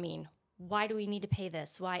this form mean? Why do we need to pay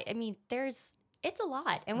this? Why? I mean, it's a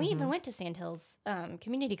lot. And we even went to Sandhills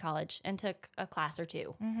Community College and took a class or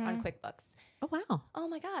two on QuickBooks. Oh, wow. Oh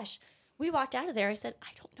my gosh. We walked out of there. I said, I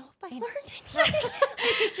don't know if I learned anything.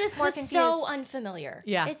 It just More was so confused. unfamiliar.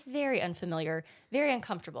 Yeah. It's very unfamiliar, very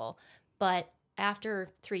uncomfortable. But after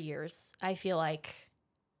 3 years, I feel like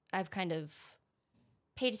I've kind of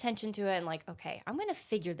paid attention to it and like, okay, I'm going to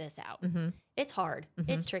figure this out. Mm-hmm. It's hard.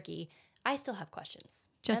 It's tricky. I still have questions.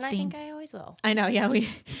 And I Justine. think I always will. I know. Yeah.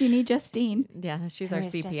 You need Justine. Yeah. She's our Who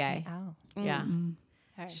is CPA. Justine? Oh. Yeah. Mm.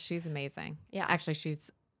 All right. She's amazing. Yeah. Actually,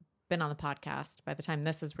 she's been on the podcast. By the time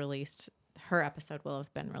this is released, her episode will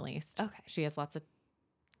have been released. Okay. She has lots of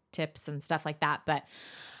tips and stuff like that. But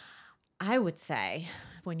I would say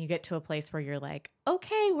when you get to a place where you're like,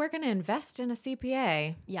 okay, we're going to invest in a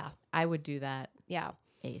CPA, Yeah. I would do that Yeah.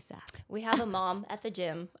 ASAP. We have a mom at the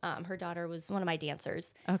gym. Her daughter was one of my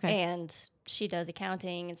dancers. Okay. And she does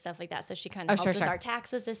accounting and stuff like that. So she kind Oh, of helped sure, with sure. our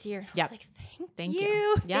taxes this year. I Yep. was like, thank Thank you.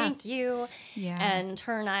 you. Yeah. Thank you. Yeah. And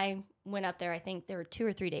her and I went up there. I think there were 2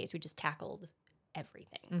 or 3 days. We just tackled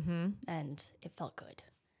everything. Mm-hmm. And it felt good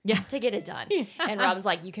Yeah. to get it done. And Rob's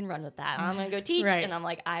like, you can run with that. I'm going to go teach. Right. And I'm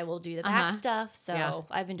like, I will do the back Uh-huh. stuff. So Yeah.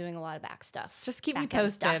 I've been doing a lot of back stuff. Just keep me Back end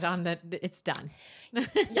posted stuff. on the, it's done.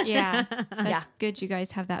 Yeah. That's Yeah. good. You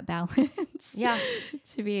guys have that balance. Yeah.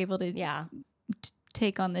 To be able to Yeah.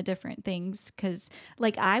 take on the different things. Cause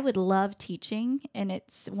like I would love teaching. And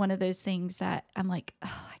it's one of those things that I'm like,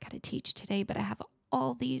 oh, I got to teach today, but I have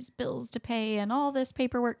all these bills to pay and all this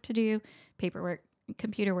computer work to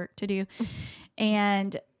do.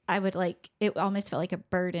 And I would it almost felt like a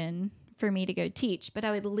burden for me to go teach, but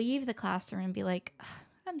I would leave the classroom and be like,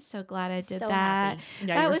 I'm so glad I did So that. happy. Yeah,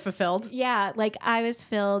 That you were was fulfilled. Yeah, I was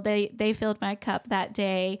filled. They filled my cup that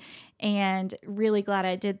day, and really glad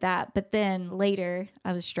I did that. But then later,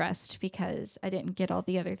 I was stressed because I didn't get all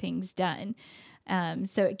the other things done.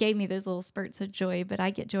 So it gave me those little spurts of joy. But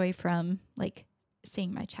I get joy from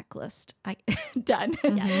seeing my checklist done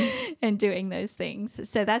and doing those things.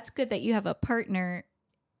 So that's good that you have a partner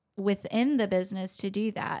within the business to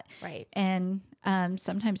do that. Right. And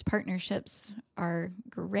sometimes partnerships are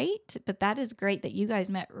great, but that is great that you guys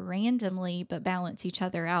met randomly but balance each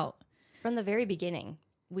other out. From the very beginning,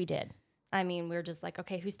 we did. I mean, we were just like,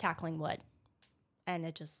 okay, who's tackling what? And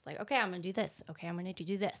it just okay, I'm going to do this. Okay, I'm going to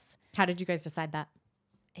do this. How did you guys decide that?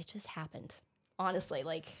 It just happened. Honestly,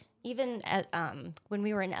 even at when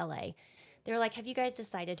we were in LA, they were like, have you guys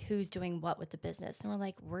decided who's doing what with the business? And we're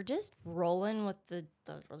like, we're just rolling with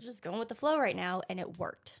we're just going with the flow right now. And it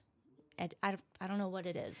worked. And I don't know what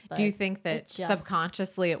it is. But Do you think that it just-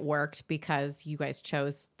 subconsciously it worked because you guys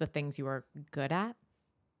chose the things you were good at?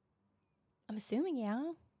 I'm assuming, yeah.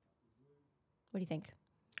 What do you think?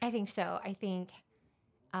 I think so. I think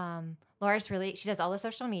Laura's she does all the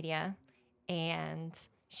social media and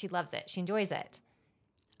she loves it. She enjoys it.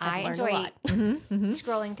 I've I learned a enjoy lot.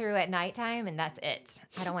 scrolling through at nighttime and that's it.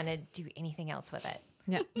 I don't want to do anything else with it.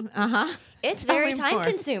 Yeah. Uh-huh. It's Tell very me time more.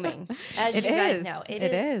 consuming, as It you guys is. know. It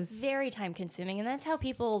It is. is very time consuming, and that's how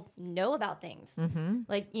people know about things.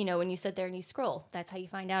 Mm-hmm. When you sit there and you scroll, that's how you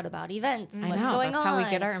find out about events. I What's know. going That's on. how we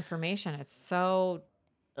get our information. It's so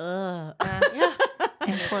Yeah.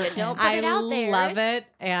 And if you don't put it out there. love it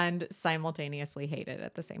and simultaneously hate it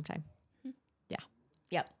at the same time.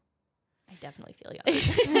 Yep. I definitely feel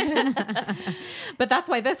you. But that's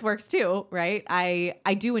why this works too, right?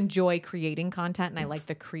 I do enjoy creating content and I like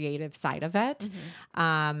the creative side of it.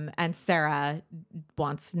 And Sarah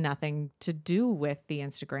wants nothing to do with the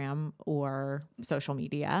Instagram or social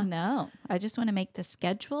media. No, I just want to make the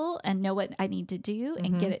schedule and know what I need to do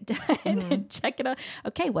and get it done and check it out.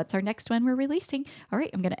 Okay, what's our next one we're releasing? All right,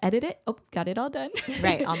 I'm going to edit it. Oh, got it all done.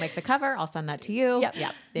 Right. I'll make the cover. I'll send that to you. Yep.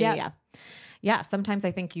 Yep. Yep. Yeah. Yeah. Sometimes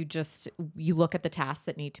I think you look at the tasks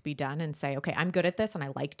that need to be done and say, okay, I'm good at this and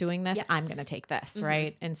I like doing this. Yes. I'm going to take this.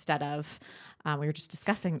 Right. Instead of, we were just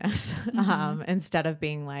discussing this, instead of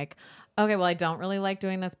being like, okay, well, I don't really like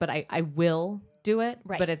doing this, but I will do it,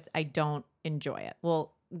 Right. but I don't enjoy it.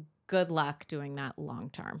 Well, good luck doing that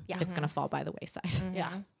long term. Yeah. It's going to fall by the wayside.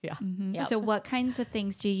 Yeah. Yeah. Yep. So what kinds of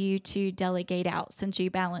things do you two delegate out since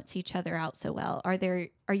you balance each other out so well? Are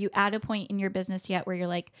you at a point in your business yet where you're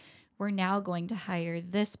like, we're now going to hire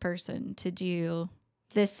this person to do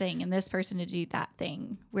this thing and this person to do that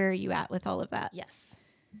thing? Where are you at with all of that? Yes.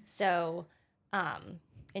 So,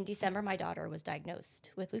 in December, my daughter was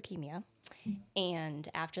diagnosed with leukemia. And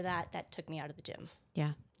after that, that took me out of the gym.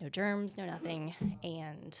 Yeah. No germs, no nothing.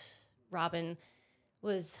 And Robin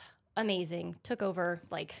was amazing, took over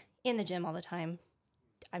in the gym all the time.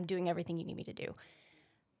 I'm doing everything you need me to do.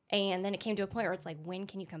 And then it came to a point where it's like, when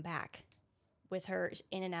can you come back? With her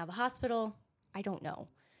in and out of the hospital, I don't know.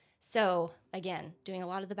 So again, doing a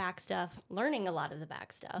lot of the back stuff, learning a lot of the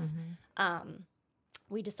back stuff,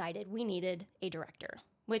 we decided we needed a director,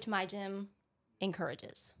 which my gym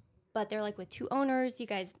encourages. But they're like, with two owners, you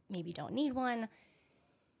guys maybe don't need one.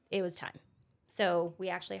 It was time. So we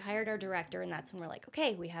actually hired our director, and that's when we're like,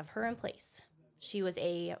 okay, we have her in place. She was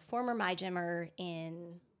a former My Gymmer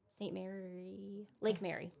in Lake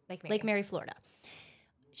Mary, Florida.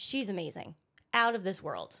 She's amazing. Out of this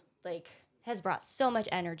world. Has brought so much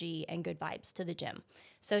energy and good vibes to the gym.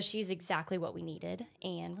 So she's exactly what we needed.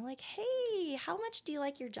 And we're like, hey, how much do you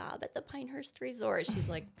like your job at the Pinehurst Resort? She's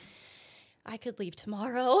like, I could leave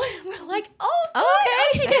tomorrow. We're like, oh,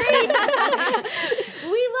 okay, great.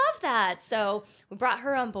 We love that. So we brought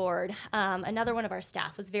her on board. Another one of our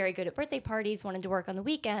staff was very good at birthday parties, wanted to work on the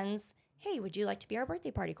weekends. Hey, would you like to be our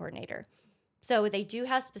birthday party coordinator? So they do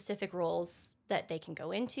have specific roles that they can go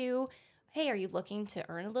into. Hey, are you looking to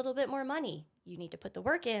earn a little bit more money? You need to put the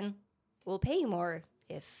work in. We'll pay you more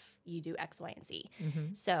if you do X, Y, and Z.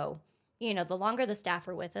 So, the longer the staff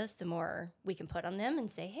are with us, the more we can put on them and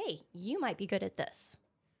say, hey, you might be good at this.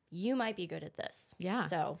 You might be good at this. Yeah.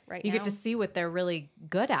 So You now, get to see what they're really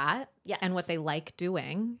good at Yes. and what they like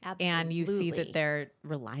doing. And you see that Absolutely. they're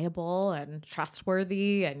reliable and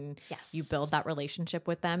trustworthy and Yes. you build that relationship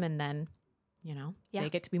with them and then, Yeah. they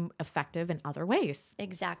get to be effective in other ways.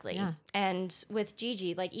 Exactly. Yeah. And with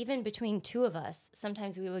Gigi, even between two of us,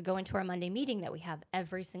 sometimes we would go into our Monday meeting that we have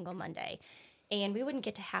every single Monday. and we wouldn't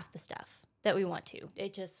get to half the stuff that we want to.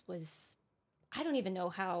 It just was, I don't even know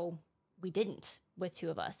how we didn't with 2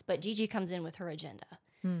 of us, but Gigi comes in with her agenda.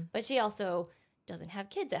 But she also doesn't have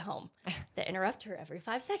kids at home that interrupt her every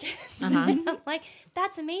 5 seconds. And I'm like,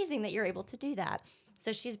 that's amazing that you're able to do that.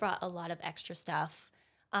 So she's brought a lot of extra stuff,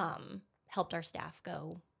 helped our staff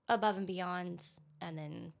go above and beyond, and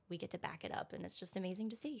then we get to back it up, and it's just amazing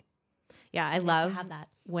to see. Yeah, I nice to love have that.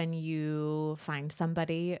 when you find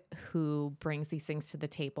somebody who brings these things to the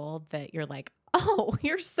table that you're like, oh,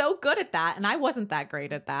 you're so good at that. And I wasn't that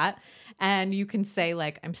great at that. And you can say,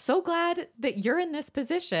 like, I'm so glad that you're in this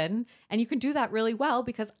position and you can do that really well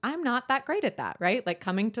because I'm not that great at that, right? Like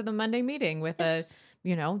coming to the Monday meeting with the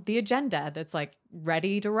agenda that's like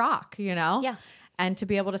ready to rock, Yeah. And to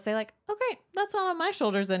be able to say, like, oh, great, that's not on my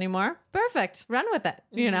shoulders anymore. Perfect. Run with it,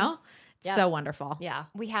 Yeah. So wonderful. Yeah.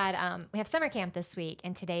 We have summer camp this week,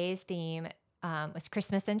 and today's theme was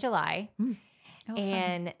Christmas in July. Oh,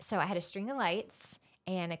 And so I had a string of lights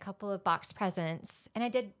and a couple of box presents, and I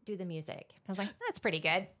did do the music. I was like, that's pretty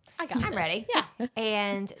good. I'm this. ready. Yeah.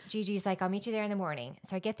 And Gigi's like, I'll meet you there in the morning.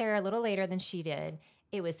 So I get there a little later than she did.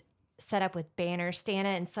 It was set up with banners, Santa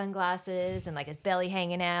and sunglasses, and like his belly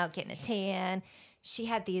hanging out, getting a tan. She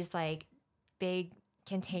had these like big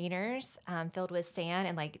containers filled with sand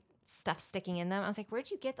and like stuff sticking in them. I was like, where'd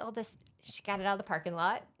you get all this? She got it out of the parking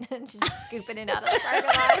lot. She's scooping it out of the parking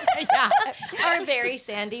lot. Yeah. Our very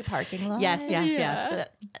sandy parking lot. Yes.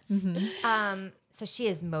 So she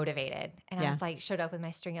is motivated. And I Yeah. was like, showed up with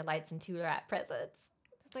my string of lights and 2 wrap presents.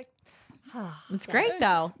 It's like, It's great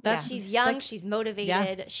though. That's She's young. like, She's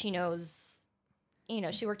motivated. She knows,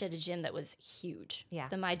 she worked at a gym that was huge. Yeah.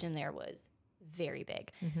 The My Gym there was very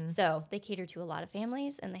big. Mm-hmm. So they cater to a lot of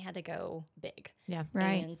families and they had to go big. yeah.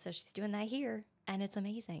 Right. And so she's doing that here and it's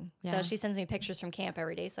amazing. Yeah. So she sends me pictures from camp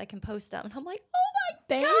every day so I can post them. And I'm like, oh my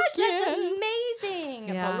Thank gosh, you. that's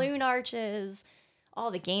amazing. Yeah. Balloon arches, all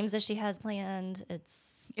the games that she has planned.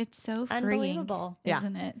 It's so freeing, unbelievable. Yeah.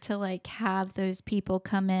 isn't it? To like have those people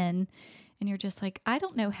come in and you're just like, I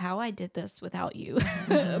don't know how I did this without you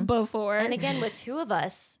before. And again, with 2 of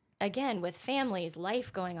us, with families,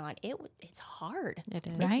 life going on, it's hard. It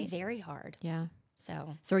is. Right. It's very hard. Yeah.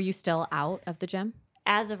 So So are you still out of the gym?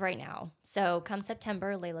 as of right now, so come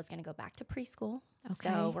September, Layla's going to go back to preschool. Okay.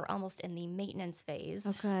 So we're almost in the maintenance phase.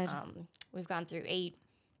 Oh, good. We've gone through 8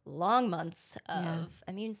 long months of Yeah.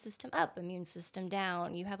 immune system up, immune system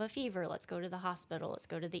down. You have a fever, let's go to the hospital, let's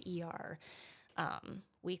go to the ER.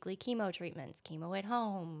 Weekly chemo treatments, chemo at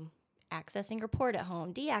home, accessing her port at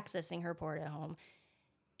home, de-accessing her port at home.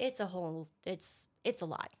 It's a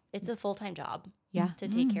lot. It's a full-time job. Yeah. To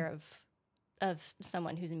take care of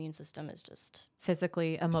someone whose immune system is just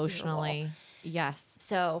Physically, emotionally. Yes.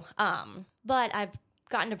 so. But I've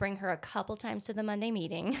gotten to bring her a couple times to the Monday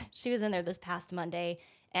meeting. She was in there this past Monday,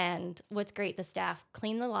 and what's great, the staff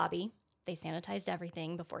cleaned the lobby. They sanitized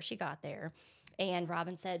everything before she got there. And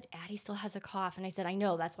Robin said, Addie still has a cough. And I said, I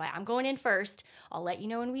know, that's why I'm going in first. I'll let you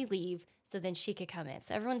know when we leave so then she could come in.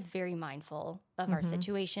 So everyone's very mindful of our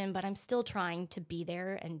situation, but I'm still trying to be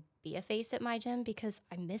there and be a face at My Gym because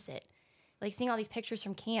I miss it. Like seeing all these pictures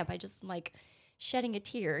from camp, I just like shedding a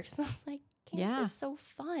tear. So I was like, camp is so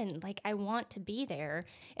fun. Like I want to be there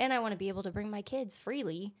and I want to be able to bring my kids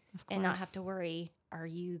freely and not have to worry, are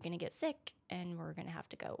you going to get sick? And we're going to have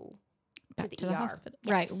to go back to to the the ER. hospital.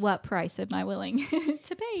 Yes. Right. What price am I willing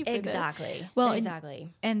to pay for this? Exactly. Well, exactly.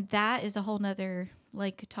 And that is a whole nother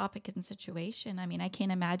like topic and situation. I mean, I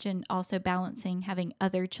can't imagine also balancing having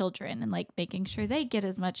other children and like making sure they get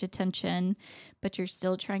as much attention, but you're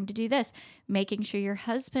still trying to do this, making sure your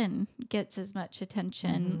husband gets as much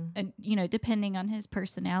attention, and depending on his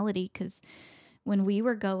personality. Because when we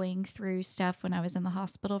were going through stuff when I was in the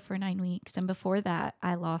hospital for 9 weeks, and before that,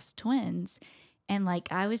 I lost twins, and like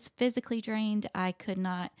I was physically drained. I could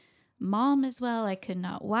not mom as well. I could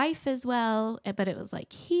not wife as well, but it was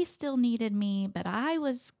like he still needed me, but I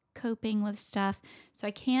was coping with stuff. So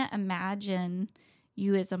I can't imagine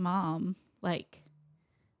you as a mom. Like,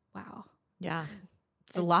 wow. Yeah.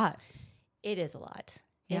 It's a lot. It is a lot.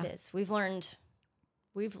 Yeah. It is. We've learned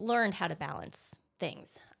how to balance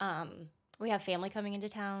things. We have family coming into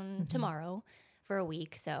town tomorrow for a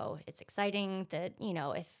week, so it's exciting that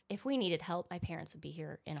if we needed help, my parents would be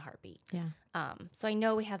here in a heartbeat. Yeah. So I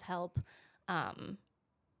know we have help.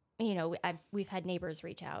 We've had neighbors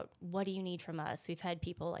reach out. What do you need from us? We've had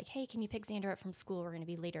people like, hey, can you pick Xander up from school? We're going to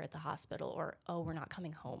be later at the hospital. Or, oh, we're not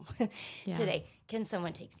coming home today. Can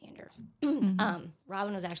someone take Xander?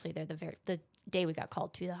 Robin was actually there the day we got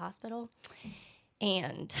called to the hospital.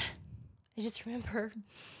 And I just remember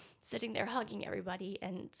sitting there hugging everybody.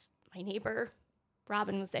 And my neighbor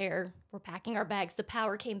Robin was there. We're packing our bags. The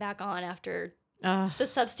power came back on after Ugh. the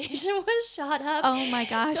substation was shot up. Oh my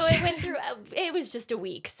gosh. So it went through, it was just a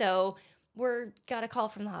week. So got a call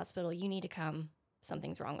from the hospital. You need to come.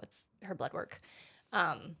 Something's wrong with her blood work.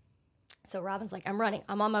 So Robin's like, I'm running.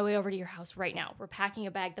 I'm on my way over to your house right now. We're packing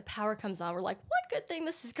a bag. The power comes on. We're like, what good thing.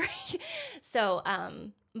 This is great. So,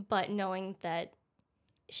 but knowing that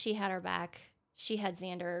she had our back, she had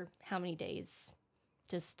Xander how many days,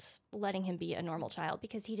 just letting him be a normal child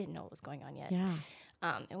because he didn't know what was going on yet. Yeah.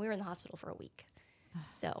 And we were in the hospital for a week.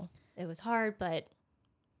 So it was hard, but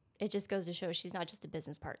it just goes to show she's not just a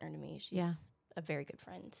business partner to me. She's a very good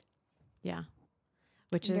friend. Yeah.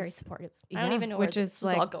 Which Very is supportive. I yeah, don't even know where which this is is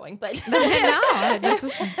like- all going, but no,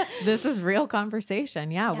 this is real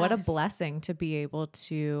conversation. Yeah, what Yeah. a blessing to be able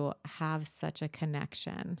to have such a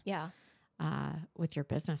connection yeah, with your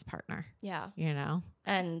business partner. yeah. You know,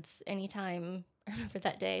 And anytime I remember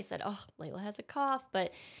that day, I said, "Oh, Layla has a cough,"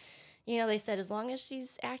 but they said as long as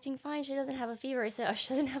she's acting fine, she doesn't have a fever. I said, "Oh, she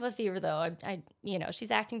doesn't have a fever though.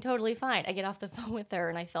 She's acting totally fine." I get off the phone with her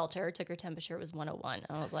and I felt her, took her temperature, it was 101.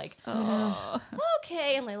 And I was like, Oh.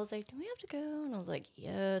 okay. And Layla's like, do we have to go? And I was like,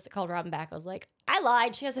 yes. I called Robin back. I was like, I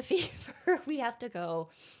lied. She has a fever. We have to go.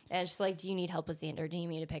 And she's like, do you need help with Xander? Do you need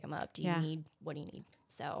me to pick him up? What do you need?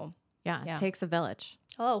 So, yeah, Yeah. it takes a village,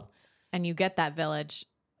 oh, and you get that village.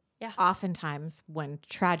 Yeah. Oftentimes when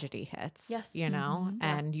tragedy hits, Yes. you know, Mhm.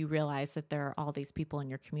 Yeah. and you realize that there are all these people in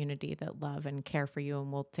your community that love and care for you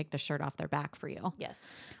and will take the shirt off their back for you, yes.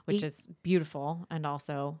 which is beautiful and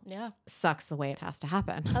also Yeah. sucks the way it has to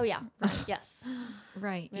happen. Oh, yeah. Right. Yes.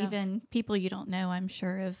 Right. Yeah. Even people you don't know, I'm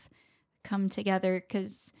sure, have come together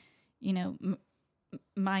because,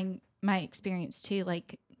 my experience too,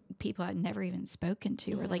 like people I'd never even spoken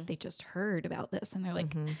to, or like they just heard about this and they're like,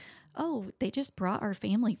 Mhm. oh, they just brought our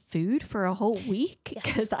family food for a whole week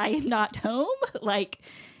because I am not home. Like,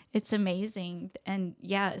 it's amazing. And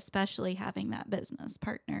yeah, especially having that business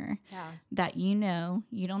partner Yeah. that you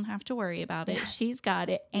don't have to worry about it. Yeah. She's got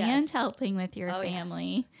it Yes. and helping with your Oh, yes.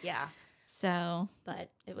 family. Yeah. So,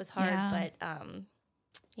 But it was hard. Yeah. But,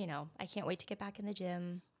 I can't wait to get back in the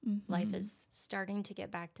gym. mhm. Life is starting to get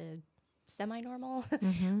back to semi-normal.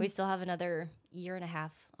 Mhm. We still have another year and a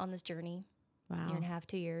half on this journey. Wow. Year and a half,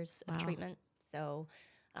 2 years of Wow. treatment. So,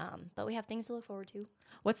 but we have things to look forward to.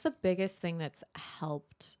 What's the biggest thing that's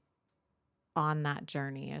helped on that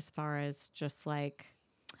journey as far as just like,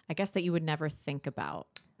 I guess that you would never think about?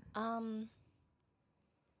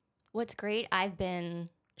 What's great, I've been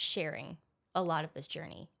sharing a lot of this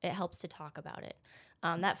journey. It helps to talk about it.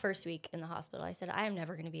 That first week in the hospital, I said, I am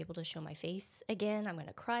never going to be able to show my face again. I'm going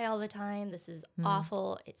to cry all the time. This is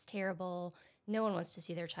awful. It's terrible. No one wants to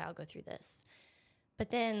see their child go through this. But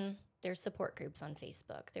then there's support groups on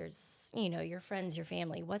Facebook. There's, your friends, your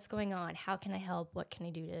family. What's going on? How can I help? What can I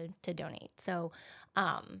do to donate? So,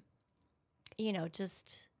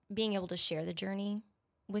 just being able to share the journey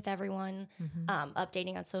with everyone,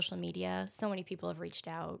 updating on social media. So many people have reached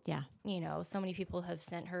out. Yeah. So many people have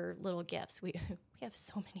sent her little gifts. We have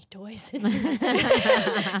so many toys. It's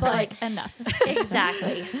insane. But like enough.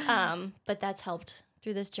 exactly. But that's helped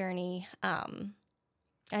through this journey.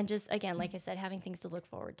 And just, again, like I said, having things to look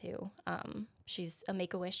forward to. She's a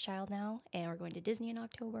Make-A-Wish child now, and we're going to Disney in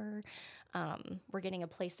October. We're getting a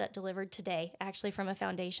playset delivered today, actually from a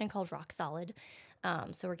foundation called Rock Solid.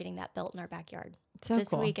 So we're getting that built in our backyard So this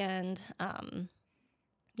cool. weekend.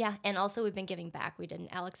 Yeah, and also we've been giving back. We did an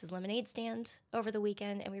Alex's Lemonade stand over the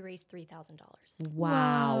weekend, and we raised $3,000.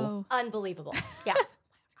 Wow. Unbelievable. Yeah.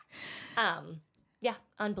 Yeah,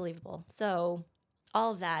 unbelievable. So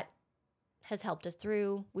all of that has helped us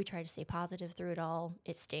through. We try to stay positive through it all.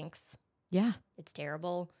 It stinks. Yeah. It's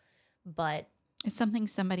terrible. But It's something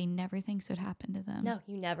somebody never thinks would happen to them. no,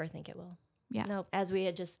 you never think it will. Yeah. No, as we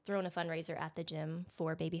had just thrown a fundraiser at the gym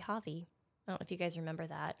for baby Javi. I don't know if you guys remember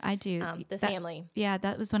that. I do. The That- family. Yeah,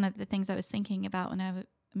 that was one of the things I was thinking about when I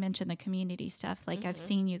mentioned the community stuff. Like, I've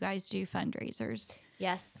seen you guys do fundraisers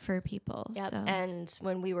Yes. for people. Yep. So. And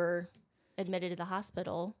when we were admitted to the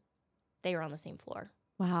hospital, they were on the same floor.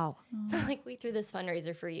 Wow. So like we threw this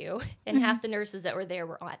fundraiser for you, and half the nurses that were there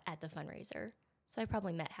were at the fundraiser. So I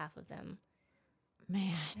probably met half of them.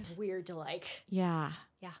 Man. Kind of weird to like. Yeah.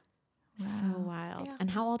 Yeah. So Wow. wild. Yeah.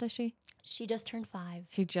 And how old is she? She just turned 5.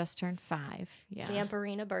 She just turned 5. Yeah.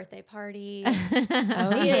 Vampirina birthday party.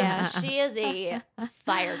 Oh, she yeah. she is a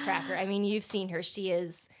firecracker. I mean, you've seen her. She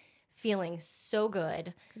is feeling so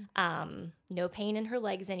good. No pain in her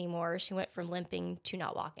legs anymore. She went from limping to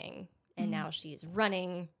not walking, and now she's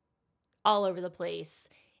running all over the place.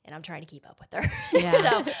 and I'm trying to keep up with her.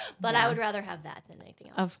 Yeah. But Yeah. I would rather have that than anything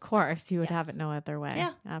else. Of course, you would Yes. have it no other way.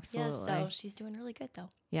 Yeah. Absolutely. Yeah, so she's doing really good though.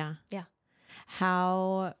 Yeah. Yeah.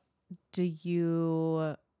 How do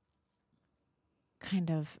you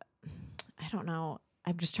kind of, I don't know,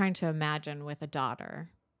 I'm just trying to imagine with a daughter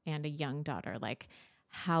and a young daughter, like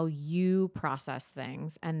how you process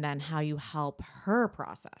things and then how you help her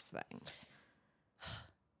process things.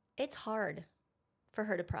 It's hard for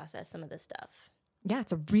her to process some of this stuff. Yeah,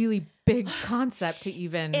 it's a really big concept to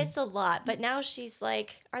even. It's a lot, but now she's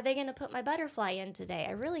like, are they going to put my butterfly in today?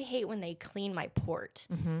 I really hate when they clean my port.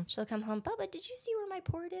 Mhm. She'll come home, Bubba, did you see where my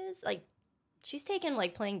port is? Like, she's taken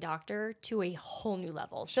like playing doctor to a whole new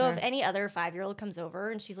level. So if Sure. any other 5-year-old comes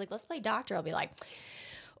over and she's like, let's play doctor, I'll be like,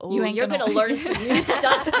 oh, You ain't you're gonna- going to learn some new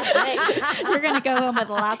stuff today. You're going to go home with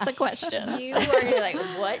lots of questions. You are going to be like,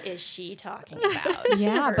 what is she talking about?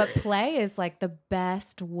 Yeah, but play is like the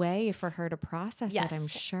best way for her to process it, I'm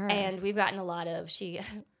sure. And we've gotten a lot of,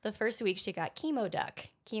 the first week she got chemo duck.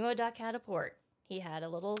 Chemo duck had a port. He had a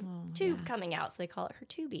little tube coming out, so they call it her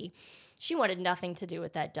tubie. She wanted nothing to do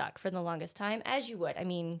with that duck for the longest time, as you would. I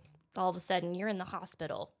mean, all of a sudden you're in the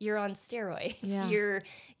hospital, you're on steroids, Yeah.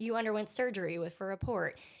 you underwent surgery for a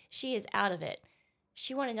port. She is out of it.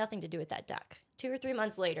 She wanted nothing to do with that duck. 2 or 3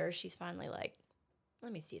 months later, she's finally like,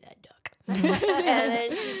 let me see that duck. And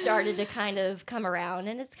then she started to kind of come around,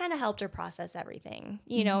 and it's kind of helped her process everything.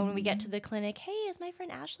 You know, when we get to the clinic, hey, is my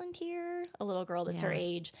friend Ashland here? A little girl that's her Yeah.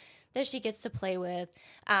 age that she gets to play with.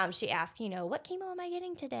 She asks, you know, what chemo am I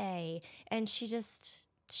getting today? And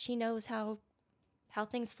she knows how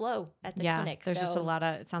things flow at the clinic. There's just a So, lot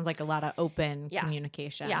of, it sounds like a lot of open Yeah.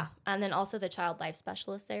 communication. yeah. And then also the child life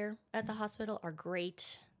specialists there at the hospital are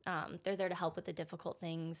great. They're there to help with the difficult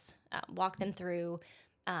things, walk them through.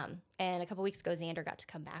 And a couple weeks ago, Xander got to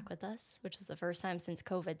come back with us, which was the first time since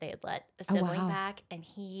COVID they had let a sibling wow. back. And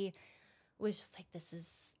he was just like,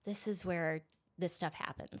 this is where this stuff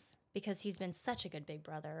happens, because he's been such a good big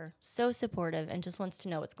brother, so supportive, and just wants to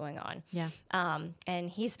know what's going on. Yeah. And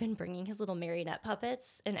he's been bringing his little marionette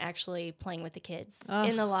puppets and actually playing with the kids Ugh.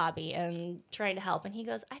 in the lobby and trying to help. And he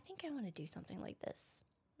goes, I think I want to do something like this.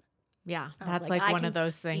 Yeah. I was That's like I one can of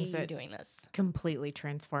those see things you that doing this. completely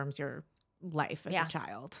transforms your life as Yeah. a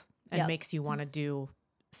child and Yep. makes you want to do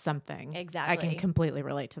something. Exactly. I can completely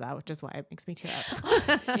relate to that, which is why it makes me tear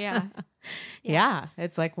up. Yeah. Yeah.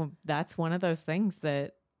 It's like, well, that's one of those things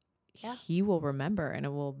that Yeah. he will remember, and it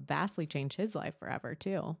will vastly change his life forever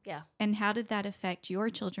too. Yeah. And how did that affect your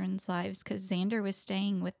children's lives? Because Xander was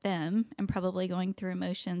staying with them and probably going through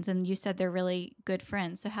emotions. And you said they're really good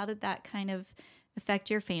friends. So how did that kind of affect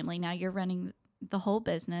your family? Now you're running the whole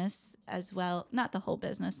business as well. Not the whole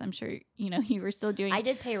business. I'm sure, you were still doing I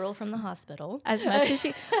did payroll from the hospital. as much as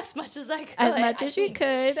you as much as I could. as much I as you think.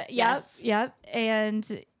 could. Yep. Yes. Yep.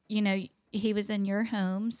 And, he was in your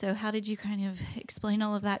home. So how did you kind of explain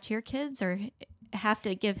all of that to your kids, or have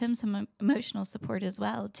to give him some emotional support as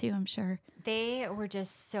well, too, I'm sure. They were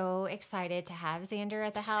just so excited to have Xander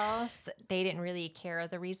at the house. They didn't really care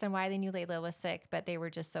the reason why they knew Layla was sick, but they were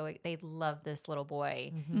just they loved this little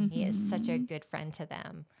boy. He is such a good friend to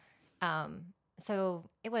them. So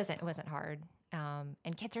it wasn't hard.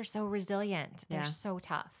 And kids are so resilient. They're Yeah. so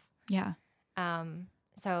tough. Yeah.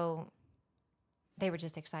 So they were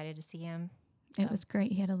just excited to see him. It was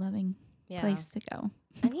great. He had a loving Yeah. place to go.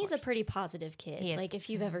 And he's a pretty positive kid. He is. Like, if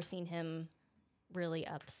you've ever seen him really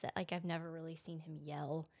upset, like, I've never really seen him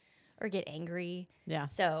yell or get angry. Yeah.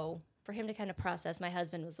 So for him to kind of process, my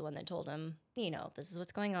husband was the one that told him, this is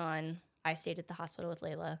what's going on. I stayed at the hospital with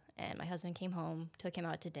Layla, and my husband came home, took him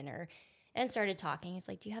out to dinner, and started talking. He's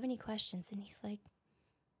like, do you have any questions? And he's like,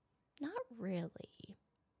 not really.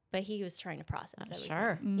 But he was trying to process everything.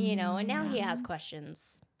 Sure. And now he has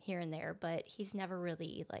questions here and there, but he's never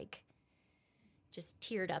really just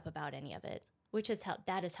teared up about any of it, which has helped.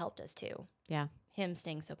 That has helped us too. Yeah. Him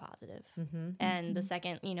staying so positive. Mm-hmm. And the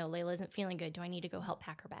second, Layla isn't feeling good, do I need to go help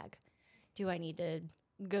pack her bag? Do I need to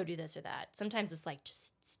go do this or that? Sometimes it's like,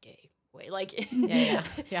 just stay away. Yeah.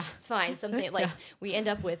 It's fine. Something we end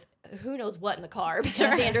up with who knows what in the car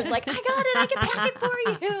because Xander's like, I got it. I can pack it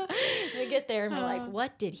for you. We get there and we're like,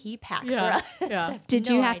 what did he pack for us? Yeah. I have Did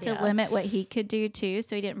no you have idea. to limit what he could do too,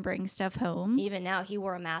 so he didn't bring stuff home? Even now, he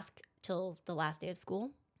wore a mask till the last day of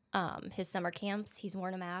school. His summer camps, he's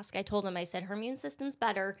worn a mask. I told him, I said, her immune system's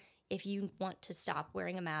better. If you want to stop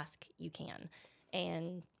wearing a mask, you can.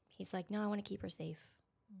 And he's like, no, I want to keep her safe.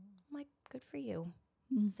 I'm like, good for you.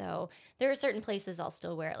 So there are certain places I'll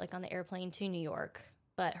still wear it, like on the airplane to New York.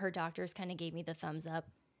 But her doctors kind of gave me the thumbs up.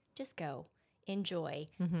 Just go. Enjoy.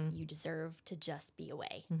 You deserve to just be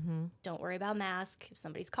away. Don't worry about mask. If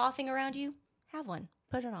somebody's coughing around you, have one.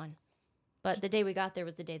 put it on. But the day we got there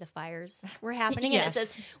was the day the fires were happening. Yes. And it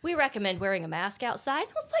says, we recommend wearing a mask outside.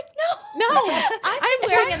 I was like, No, I've been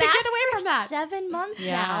wearing a trying to mask get away for from that. 7 months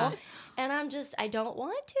Yeah. now. And I don't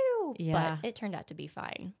want to. Yeah. But it turned out to be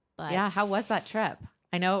fine. But Yeah. How was that trip?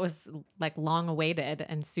 I know it was like long awaited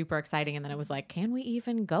and super exciting. And then it was like, can we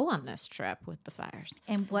even go on this trip with the fires?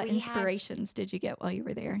 And what We had- inspirations did you get while you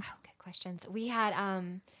were there? Oh, good questions. We had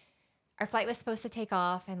our flight was supposed to take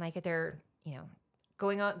off, and like they're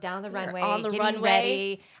going down the We're runway, on the getting runway.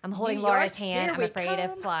 ready. I'm holding New York, Laura's hand. here I'm we afraid of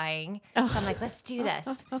come. flying, Oh. so I'm like, let's do this.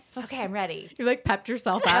 Okay, I'm ready. You like pepped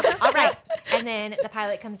yourself up. All right. And then the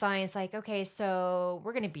pilot comes on and is like, okay, so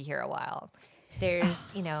we're going to be here a while. There's,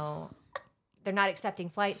 they're not accepting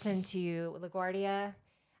flights into LaGuardia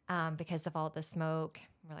because of all the smoke.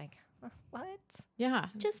 We're like, what? Yeah.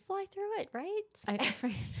 just fly through it, right? I,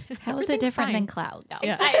 How is it different than clouds?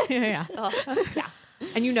 Yeah. Excited. yeah. Oh, yeah.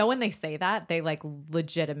 And when they say that, they like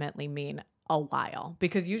legitimately mean a while,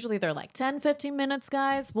 because usually they're like 10, 15 minutes,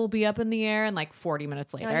 guys, we'll be up in the air, and like 40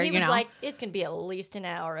 minutes later, He was like, it's going to be at least an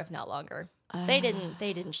hour, if not longer. They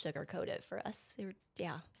didn't sugarcoat it for us. They were,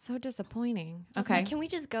 yeah. so disappointing. I was Okay. like, can we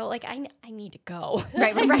just go? Like, I need to go.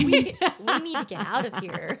 Right. we need to get out of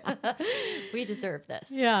here. We deserve this.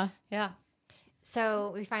 Yeah. Yeah.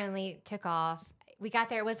 So we finally took off. We got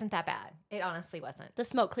there. It wasn't that bad. It honestly wasn't. The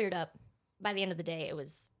smoke cleared up. By the end of the day, it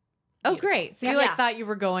was Oh, beautiful. great. So you Yeah. thought you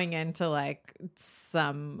were going into like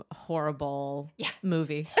some horrible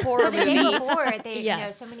movie. horror The day movie. before, they,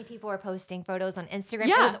 Yes. so many people were posting photos on Instagram.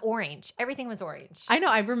 Yeah. It was orange. Everything was orange. I know.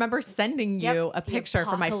 I remember sending you Yep. a picture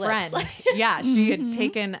from my apocalypse. friend. Yeah, she had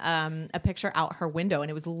taken a picture out her window, and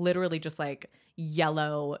it was literally just like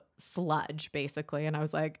yellow sludge, basically. And I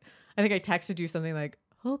was like, I think I texted you something like,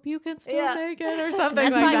 "Hope you can still Yeah. make it," or something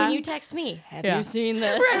That's like probably that. when you text me. Have Yeah. you seen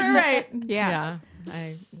this? right. Yeah.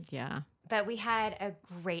 Yeah. But we had a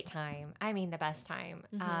great time. I mean, the best time.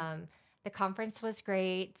 The conference was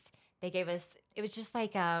great. They gave us, it was just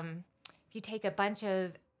like if you take a bunch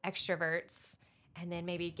of extroverts and then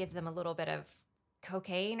maybe give them a little bit of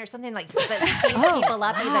cocaine or something like that speeds people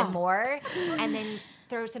up even more, and then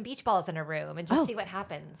throw some beach balls in a room and just see what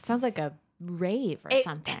happens. Sounds like a rave or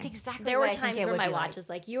something. That's exactly There what were I think times it where would my be like. watch is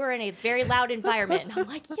like, you are in a very loud environment. And I'm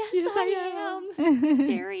like, yes, Yes, I am.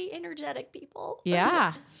 Very energetic people.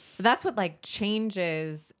 Yeah. That's what like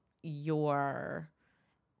changes your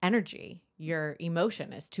energy, your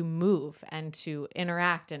emotion, is to move and to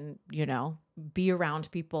interact and, be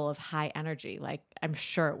around people of high energy. Like, I'm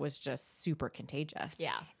sure it was just super contagious.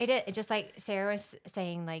 Yeah. It just like Sarah was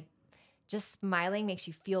saying, like, just smiling makes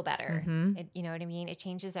you feel better. You know what I mean? It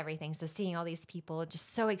changes everything. So seeing all these people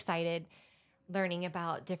just so excited, learning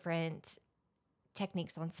about different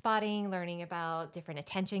techniques on spotting, learning about different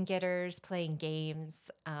attention getters, playing games.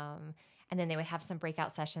 And then they would have some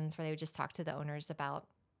breakout sessions where they would just talk to the owners about,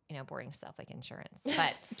 boring stuff like insurance.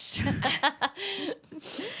 But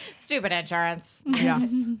Stupid insurance. Yeah.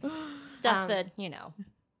 Stuff that,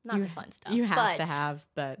 not You- the fun stuff. You have but, to have,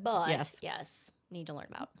 but But yes. need to learn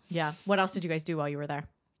about. Yeah. What else did you guys do while you were there?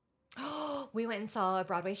 we went and saw a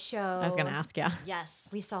Broadway show. I was going to ask you. Yes.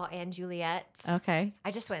 We saw Anne Juliet. Okay.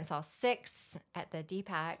 I just went and saw Six at the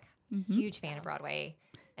DPAC. Huge fan of Broadway.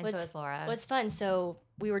 And so Was- is Laura. It was fun. So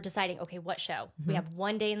we were deciding, okay, what show? We have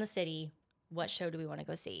one day in the city. What show do we want to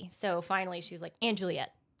go see? So finally, she was like, Anne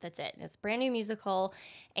Juliet. That's it. And it's a brand new musical.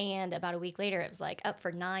 And about a week later, it was like up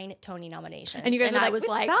for 9 Tony nominations. And you guys were I like, was "We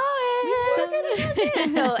like, saw it." we're gonna go see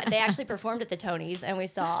it. So they actually performed at the Tonys, and we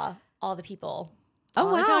saw all the people. Oh,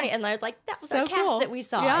 on the wow. Tony, and they're like, that was So our cast cool. that we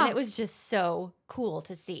saw, Yeah. and it was just so cool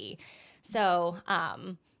to see. So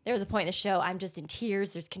there was a point in the show I'm just in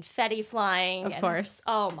tears. There's confetti flying. Of and course.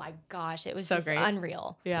 oh my gosh, it was So just great.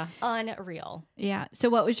 unreal. Yeah. Unreal. Yeah. So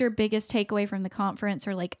what was your biggest takeaway from the conference,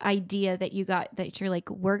 or like idea that you got that you're like,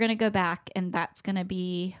 we're going to go back and that's going to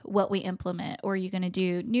be what we implement? Or are you going to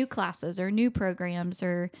do new classes or new programs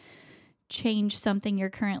or change something you're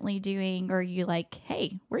currently doing? Or are you like,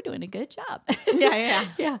 hey, we're doing a good job? Yeah.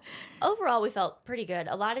 Yeah. Overall, we felt pretty good.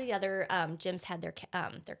 A lot of the other gyms had their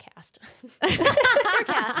cast, their cast,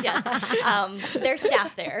 yes, their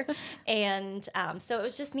staff there, and so it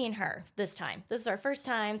was just me and her this time. This is our first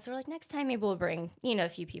time, so we're like, next time maybe we'll bring a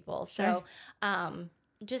few people. Sure. So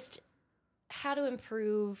just how to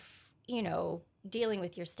improve, dealing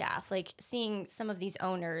with your staff, like seeing some of these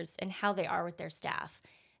owners and how they are with their staff.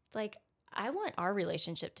 It's like, I want our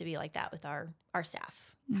relationship to be like that with our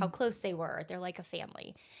staff, how close they were. They're like a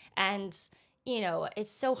family. And,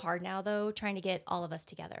 it's so hard now, though, trying to get all of us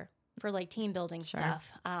together for like team building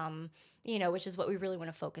stuff, which is what we really want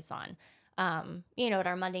to focus on. At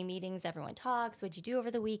our Monday meetings, everyone talks. What'd you do over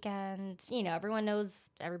the weekend? Everyone knows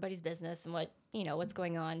everybody's business and what's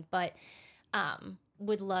going on. But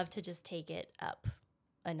would love to just take it up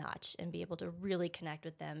a notch and be able to really connect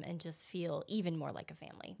with them and just feel even more like a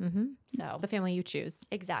family. Mm-hmm. So The family you choose.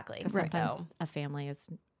 exactly. 'Cause Right. sometimes So a family is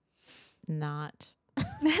not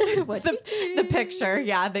What the picture,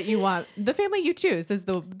 that you want. The family you choose is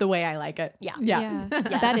the way I like it. yeah. Yeah.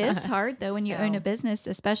 That is hard though when you own So- a business,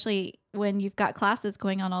 especially when you've got classes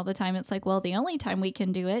going on all the time. It's like, well, the only time we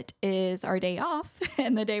can do it is our day off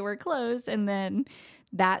and the day we're closed. And then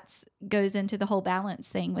that goes into the whole balance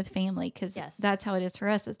thing with family because Yes. that's how it is for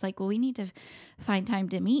us. It's like, well, we need to find time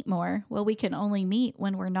to meet more. Well, we can only meet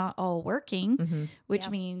when we're not all working, Mhm. which Yeah.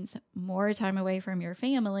 means more time away from your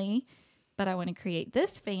family. But I want to create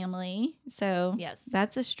this family. So Yes.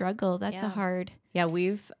 that's a struggle. That's a Yeah. hard. Yeah,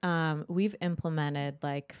 we've implemented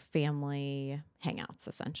like family hangouts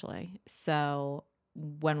essentially. So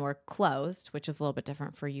when we're closed, which is a little bit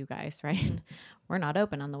different for you guys, right? We're not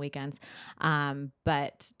open on the weekends.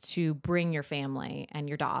 But to bring your family and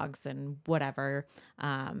your dogs and whatever,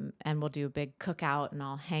 and we'll do a big cookout and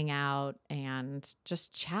I'll hang out and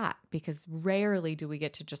just chat because rarely do we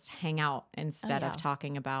get to just hang out instead yeah. of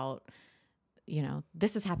talking about,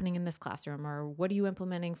 this is happening in this classroom or what are you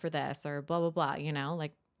implementing for this or blah, blah, blah,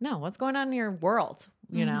 like, no, what's going on in your world,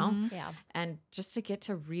 Mhm. Yeah. and just to get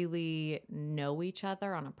to really know each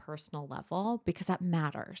other on a personal level because that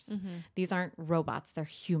matters. Mm-hmm. These aren't robots, they're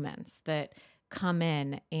humans that come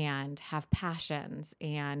in and have passions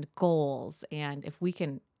and goals. And if we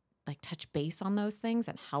can like touch base on those things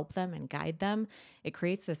and help them and guide them, it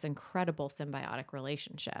creates this incredible symbiotic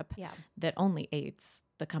relationship Yeah. that only aids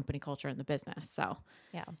the company culture and the business. So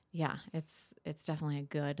Yeah. it's definitely a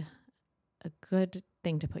good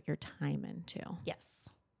thing to put your time into. Yes.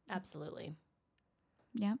 Absolutely.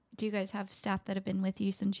 Yeah. Do you guys have staff that have been with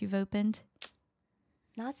you since you've opened?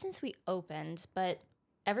 Not since we opened, but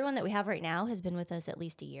everyone that we have right now has been with us at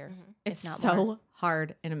least a year. It's if not so more.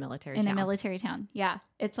 hard in a military In town. a military town. Yeah.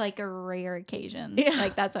 It's like a rare occasion. Yeah.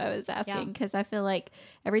 Like that's what I was asking. Because I feel like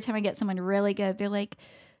every time I get someone really good, they're like,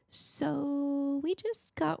 so we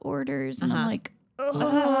just got orders. And I'm like,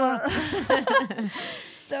 oh,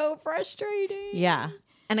 so frustrating. Yeah.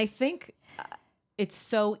 And I think it's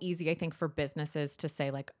so easy, I think, for businesses to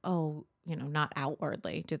say like, oh, not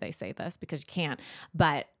outwardly do they say this because you can't,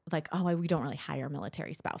 but like, oh, we don't really hire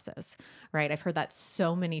military spouses, right? I've heard that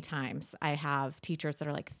so many times. I have teachers that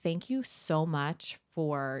are like, thank you so much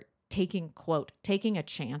for taking a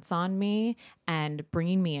chance on me and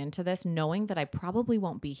bringing me into this, knowing that I probably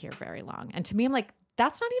won't be here very long. And to me, I'm like,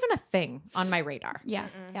 that's not even a thing on my radar. Yeah.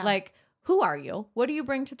 Yeah. Like, who are you? What do you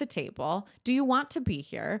bring to the table? Do you want to be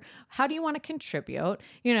here? How do you want to contribute?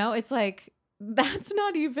 It's like, that's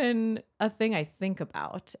not even a thing I think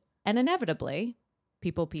about. And inevitably,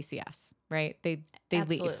 people PCS, right? They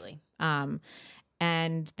leave. Absolutely.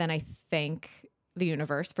 And then I thank the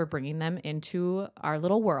universe for bringing them into our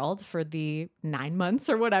little world for the 9 months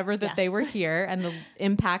or whatever that they Yes. were here and the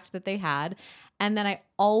impact that they had. And then I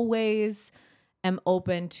always am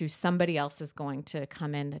open to somebody else is going to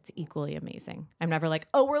come in that's equally amazing. I'm never like,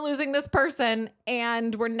 oh, we're losing this person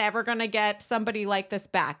and we're never going to get somebody like this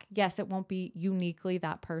back. Yes, it won't be uniquely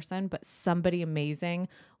that person, but somebody amazing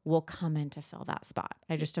will come in to fill that spot.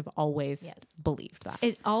 I just have always Yes. believed that.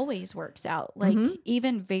 It always works out. Like Mhm.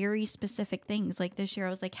 even very specific things. Like this year, I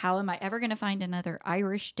was like, how am I ever going to find another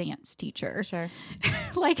Irish dance teacher? Sure.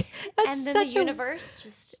 Like that's And then such the universe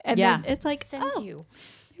just and Yeah. then it's like, sends oh, you.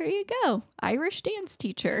 there you go, Irish dance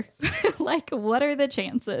teacher. Like, what are the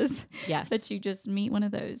chances Yes. that you just meet one of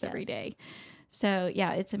those every Yes. day? So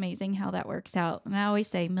yeah, it's amazing how that works out. And I always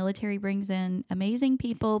say, military brings in amazing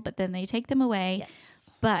people, but then they take them away. Yes.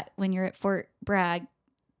 But when you're at Fort Bragg,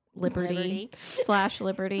 Liberty.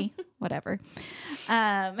 /Liberty, whatever.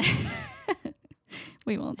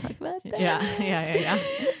 We won't talk about that.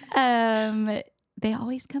 Yeah. They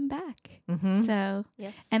always come back. Mhm. So,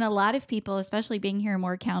 Yes. and a lot of people, especially being here in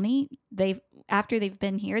Moore County, after they've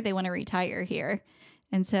been here, they want to retire here.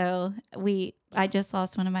 And so I just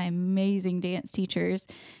lost one of my amazing dance teachers,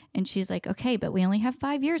 and she's like, okay, but we only have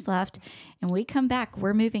 5 years left, and we come back,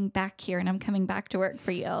 we're moving back here, and I'm coming back to work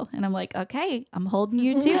for you. And I'm like, okay, I'm holding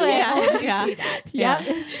you to it. Yeah. Yep.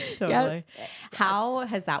 Totally. How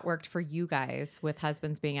has that worked for you guys with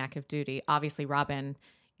husbands being active duty? Obviously, Robin,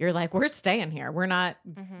 you're like, we're staying here. We're not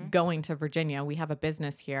going to Virginia. We have a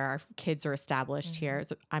business here. Our kids are established here.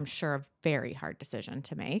 So I'm sure a very hard decision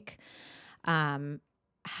to make.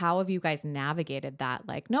 How have you guys navigated that?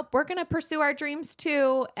 Like, nope, we're going to pursue our dreams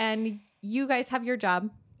too. And you guys have your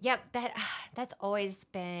job. Yep, that's always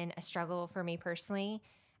been a struggle for me personally.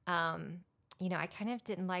 I kind of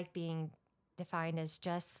didn't like being defined as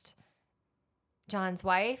just John's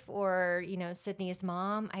wife or, Sydney's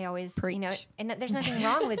mom. I always, Preach. and there's nothing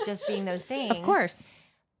wrong with just being those things. Of course.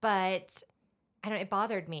 But it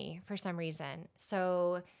bothered me for some reason.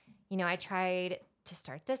 So, I tried to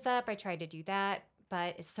start this up. I tried to do that,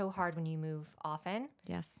 but it's so hard when you move often.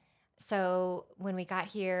 Yes. So when we got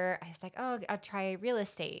here, I was like, oh, I'll try real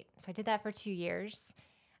estate. So I did that for 2 years.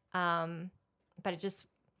 But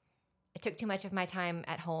it took too much of my time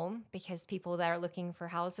at home because people that are looking for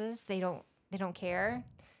houses, they don't care.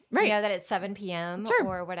 Right. That it's 7 p.m. Sure.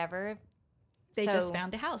 or whatever. They So just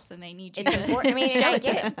found a house and they need you It's to important. I mean, Show I it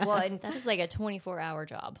to get it. them. Well, and That is like a 24-hour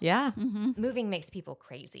job. Yeah. Mhm. moving makes people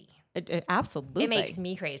crazy. It absolutely. It makes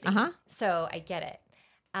me crazy. Uh-huh. So I get it.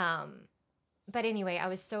 But anyway, I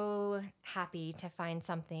was so happy to find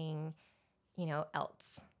something,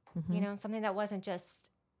 else. Mhm. Something that wasn't just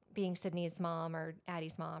being Sydney's mom or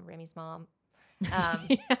Addie's mom, Remy's mom, Yeah.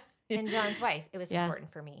 and John's wife. It was Yeah.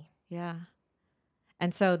 important for me. Yeah.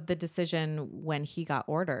 And so the decision when he got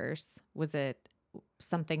orders, was it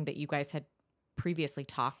something that you guys had previously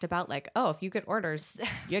talked about? Like, oh, if you get orders,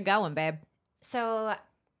 you're going, babe. So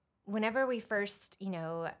whenever we first,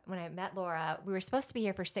 when I met Laura, we were supposed to be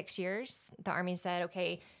here for 6 years. The Army said,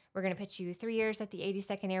 okay, we're going to put you 3 years at the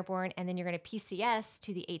 82nd Airborne, and then you're going to PCS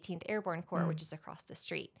to the 18th Airborne Corps, which is across the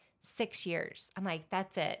street. 6 years. I'm like,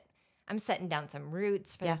 that's it. I'm setting down some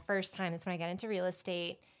roots for Yeah. the first time. That's when I got into real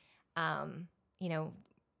estate.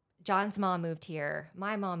 John's mom moved here.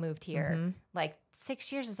 My mom moved here. Mhm. Like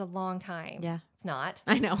 6 years is a long time. Yeah. It's not.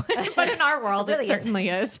 I know. But in our world, It it, really is. certainly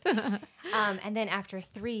is. And then after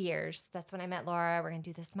 3 years, that's when I met Laura. We're going to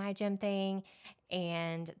do this My Gym thing.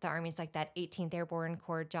 And the Army's like, that 18th Airborne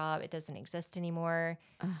Corps job, it doesn't exist anymore.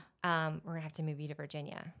 We're going to have to move you to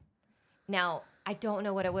Virginia. Now, I don't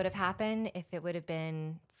know what it would have happened if it would have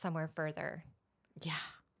been somewhere further. Yeah.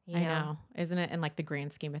 You I know. Isn't it in like the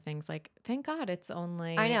grand scheme of things? Like, thank God it's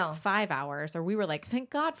only I know. 5 hours. Or we were like, thank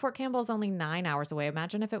God Fort Campbell's only 9 hours away.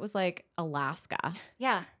 Imagine if it was like Alaska.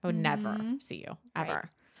 Yeah. I would never Mhm. see you Right. ever.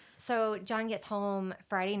 So John gets home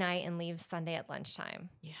Friday night and leaves Sunday at lunchtime.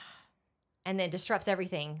 Yeah. And then disrupts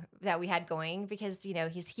everything that we had going because,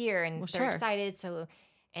 he's here and Well, they're sure. excited. So,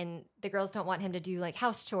 and the girls don't want him to do like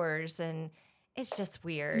house chores and it's just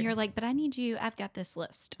weird. And you're like, but I need you. I've got this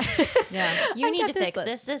list. Yeah. You I've need got to this fix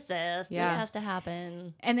list. this. Yeah. This has to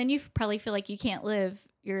happen. And then you probably feel like you can't live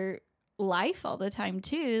your life all the time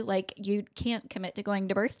too. Like you can't commit to going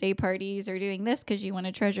to birthday parties or doing this because you want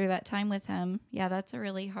to treasure that time with him. Yeah, that's a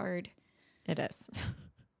really hard. It is.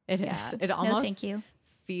 It is. Yeah. It No, almost thank you.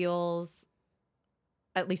 feels,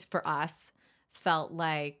 at least for us, felt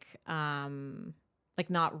like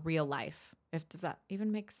not real life. Does that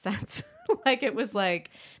even make sense? Like it was like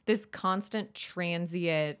this constant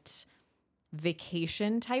transient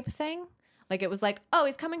vacation type thing. Like it was like, oh,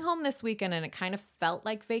 he's coming home this weekend, and it kind of felt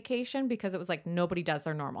like vacation because it was like nobody does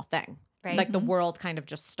their normal thing. Right. Like the world kind of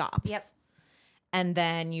just stops. Yep. And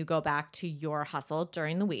then you go back to your hustle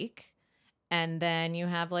during the week. And then you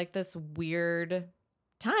have like this weird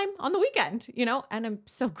time on the weekend, and I'm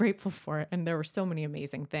so grateful for it. And there were so many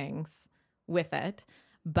amazing things with it,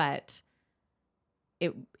 but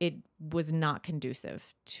it was not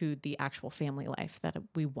conducive to the actual family life that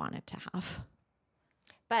we wanted to have.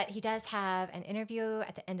 But he does have an interview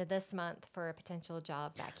at the end of this month for a potential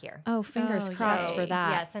job back here. Oh, fingers Oh, crossed yay. for that.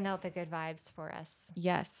 Yeah, send out the good vibes for us.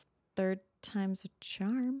 Yes. Third time's a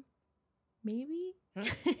charm, maybe?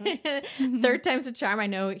 Mhm. Third time's a charm. I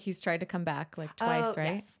know he's tried to come back like twice,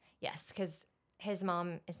 right? Yes, because his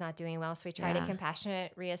mom is not doing well. So we tried a Yeah.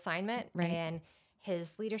 compassionate reassignment Right. and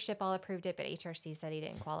his leadership all approved it, but HRC said he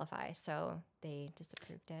didn't qualify. So they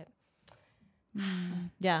disapproved it.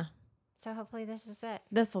 Yeah. So hopefully this is it.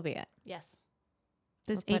 This will be it. Yes.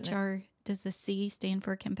 Does We're putting HR, does the C stand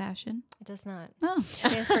for compassion? It does not. Oh, It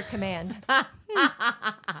stands for command.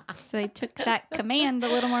 so they took that command a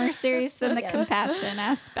little more serious than the Yes. compassion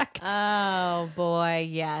aspect. Oh boy,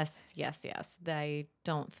 yes. I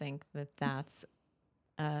don't think that that's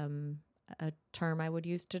a term I would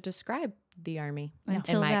use to describe the Army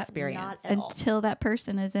Until in my that- experience. Not at all. Until that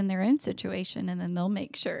person is in their own situation, and then they'll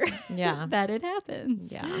make sure Yeah. that it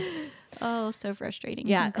happens. Yeah. Oh, so frustrating.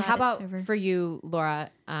 Yeah. I'm glad How it's about over. for you, Laura?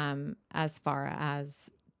 As far as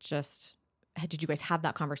just, did you guys have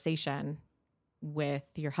that conversation with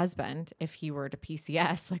your husband if he were to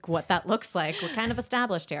PCS, like what that looks like? We're kind of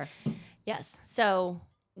established here. Yes. So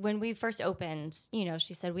when we first opened,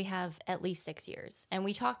 she said we have at least 6 years. And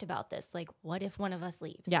we talked about this. Like, what if one of us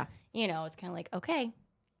leaves? Yeah. It's kind of like, okay,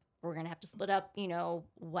 we're going to have to split up,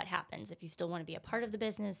 what happens. If you still want to be a part of the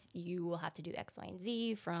business, you will have to do X, Y, and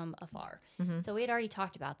Z from afar. So we had already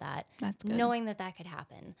talked about that, That's good. knowing that could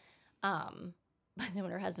happen. But then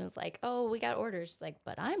when her husband was like, oh, we got orders, she's like,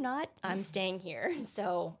 but I'm not, I'm staying here.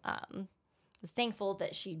 So I was thankful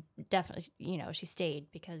that she definitely, she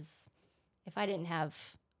stayed, because if I didn't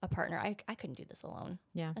have a partner, I couldn't do this alone.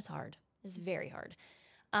 Yeah. It's hard. It's very hard.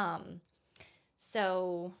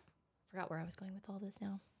 So forgot where I was going with all this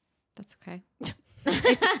now. That's okay.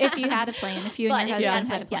 If you had a plan, if you and your husband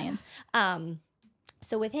had a plan. Yes.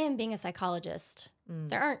 So with him being a psychologist,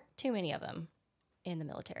 there aren't too many of them in the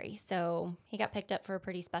military. So he got picked up for a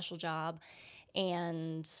pretty special job,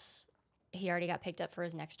 and he already got picked up for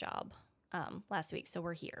his next job last week. So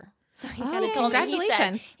we're here. So he kind of told me,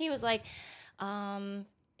 congratulations. he was like,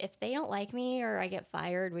 if they don't like me or I get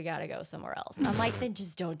fired, we got to go somewhere else. I'm like, then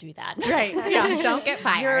just don't do that. Right. Yeah. Don't get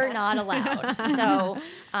fired. You're not allowed. So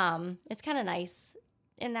it's kind of nice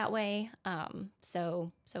in that way.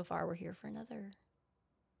 So far we're here for another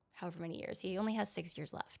however many years. He only has 6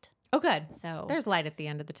 years left. Oh, good. So There's light at the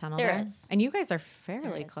end of the tunnel There there. is. And you guys are There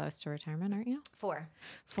fairly is. close to retirement, aren't you? 4.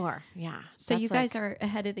 4. Yeah. So you guys are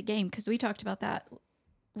ahead of the game, because we talked about that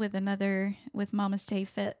with Mama Stay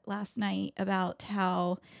Fit last night, about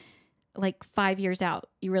how like 5 years out,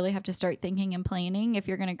 you really have to start thinking and planning if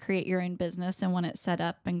you're going to create your own business and want it set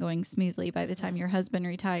up and going smoothly by the time your husband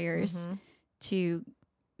retires, to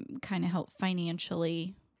kind of help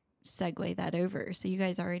financially segue that over. So you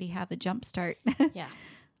guys already have a jump start yeah.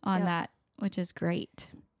 on Yep. that, which is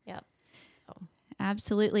great. Yep. So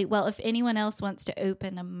Absolutely. Well, if anyone else wants to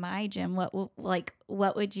open a My Gym, what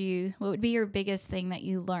would be your biggest thing that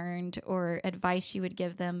you learned, or advice you would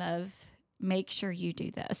give them of make sure you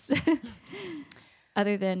do this,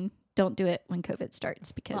 other than don't do it when COVID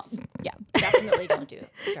starts, because definitely don't do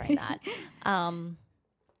it during that.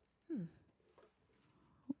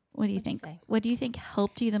 what do you What'd you think? say? What do you think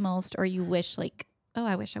helped you the most, or you wish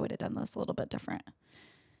I wish I would have done this a little bit different?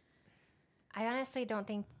 I honestly don't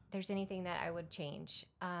think there's anything that I would change.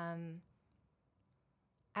 I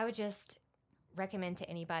would just recommend to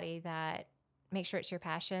anybody that make sure it's your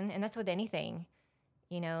passion, and that's with anything.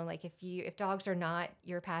 Like if dogs are not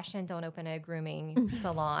your passion, don't open a grooming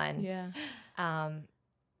salon. Yeah.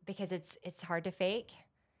 Because it's hard to fake,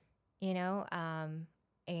 and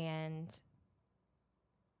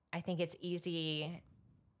I think it's easy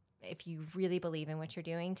if you really believe in what you're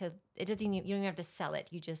doing you don't even have to sell it.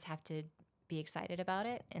 You just have to be excited about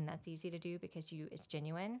it, and that's easy to do because it's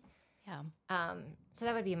genuine. Yeah. So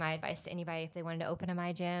that would be my advice to anybody if they wanted to open a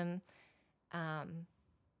My Gym.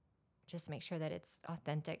 Just make sure that it's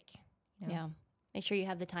authentic. Yeah. Make sure you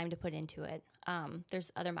have the time to put into it.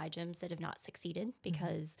 There's other My Gyms that have not succeeded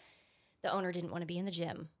because the owner didn't want to be in the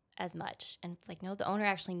gym as much. And it's like, no, the owner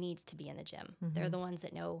actually needs to be in the gym. They're the ones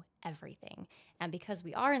that know everything. And because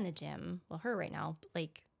we are in the gym, well, her right now,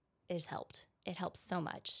 like, it's helped. It helps so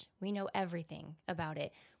much. We know everything about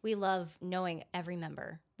it. We love knowing every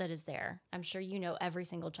member that is there. I'm sure you know every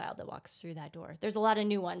single child that walks through that door. There's a lot of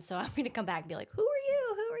new ones, so I'm going to come back and be like, who are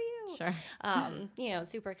you? Who are you? Sure.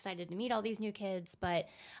 Super excited to meet all these new kids, but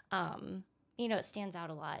it stands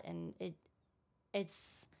out a lot, and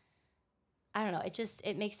it's I don't know,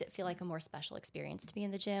 it makes it feel like a more special experience to be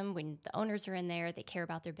in the gym when the owners are in there, they care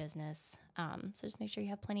about their business. So just make sure you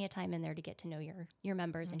have plenty of time in there to get to know your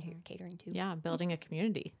members and who you're catering to. Yeah. Building a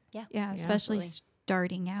community. Yeah, especially absolutely.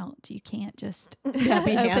 starting out. You can't just Be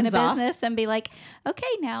open a hands off. business and be like, okay,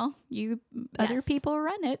 now other Yes. people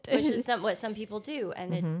run it. Which is what some people do,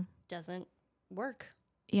 and it Mhm. doesn't work.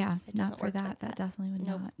 yeah, it not doesn't for work that. like That that. definitely would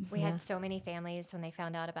Nope. not. We Yeah. had so many families when they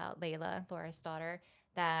found out about Layla, Laura's daughter,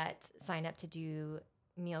 that signed up to do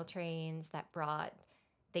meal trains, that brought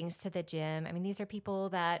things to the gym. I mean, these are people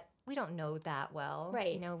that we don't know that well.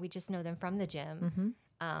 Right. We just know them from the gym.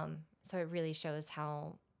 Mm-hmm. So it really shows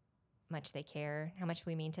how much they care, how much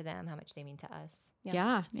we mean to them, how much they mean to us.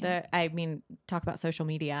 Yeah. Yeah. Talk about social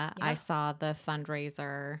media. Yeah. I saw the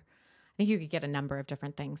fundraiser. I think you could get a number of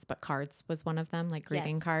different things, but cards was one of them, like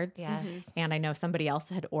greeting Yes. cards. Yes. And I know somebody else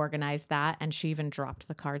had organized that, and she even dropped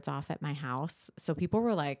the cards off at my house. So people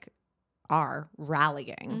were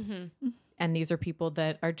rallying. Mm-hmm. And these are people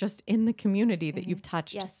that are just in the community that you've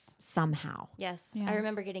touched Yes. somehow. Yes. Yeah. I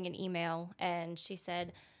remember getting an email, and she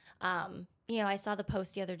said, I saw the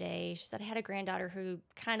post the other day. She said, I had a granddaughter who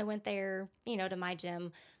kind of went there, to My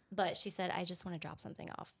Gym. But she said, I just want to drop something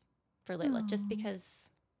off for Layla just Aw. because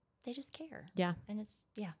they just care. Yeah. And it's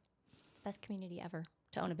the best community ever.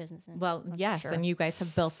 to own a business in. Well, That's for yes. sure. And you guys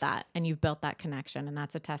have built that, and you've built that connection. And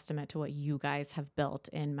that's a testament to what you guys have built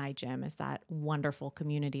in My Gym, is that wonderful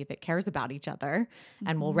community that cares about each other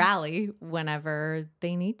and will rally whenever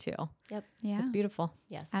they need to. Yep. Yeah. It's beautiful.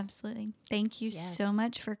 Yes. Absolutely. Thank you Yes. so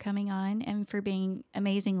much for coming on and for being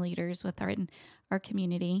amazing leaders with our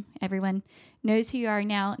community. Everyone knows who you are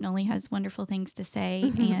now and only has wonderful things to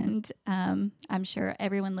say. And I'm sure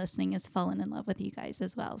everyone listening has fallen in love with you guys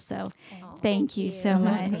as well. So thank you so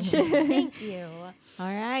much. Thank you. All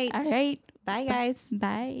right. All right. Bye, guys.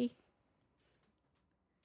 Bye.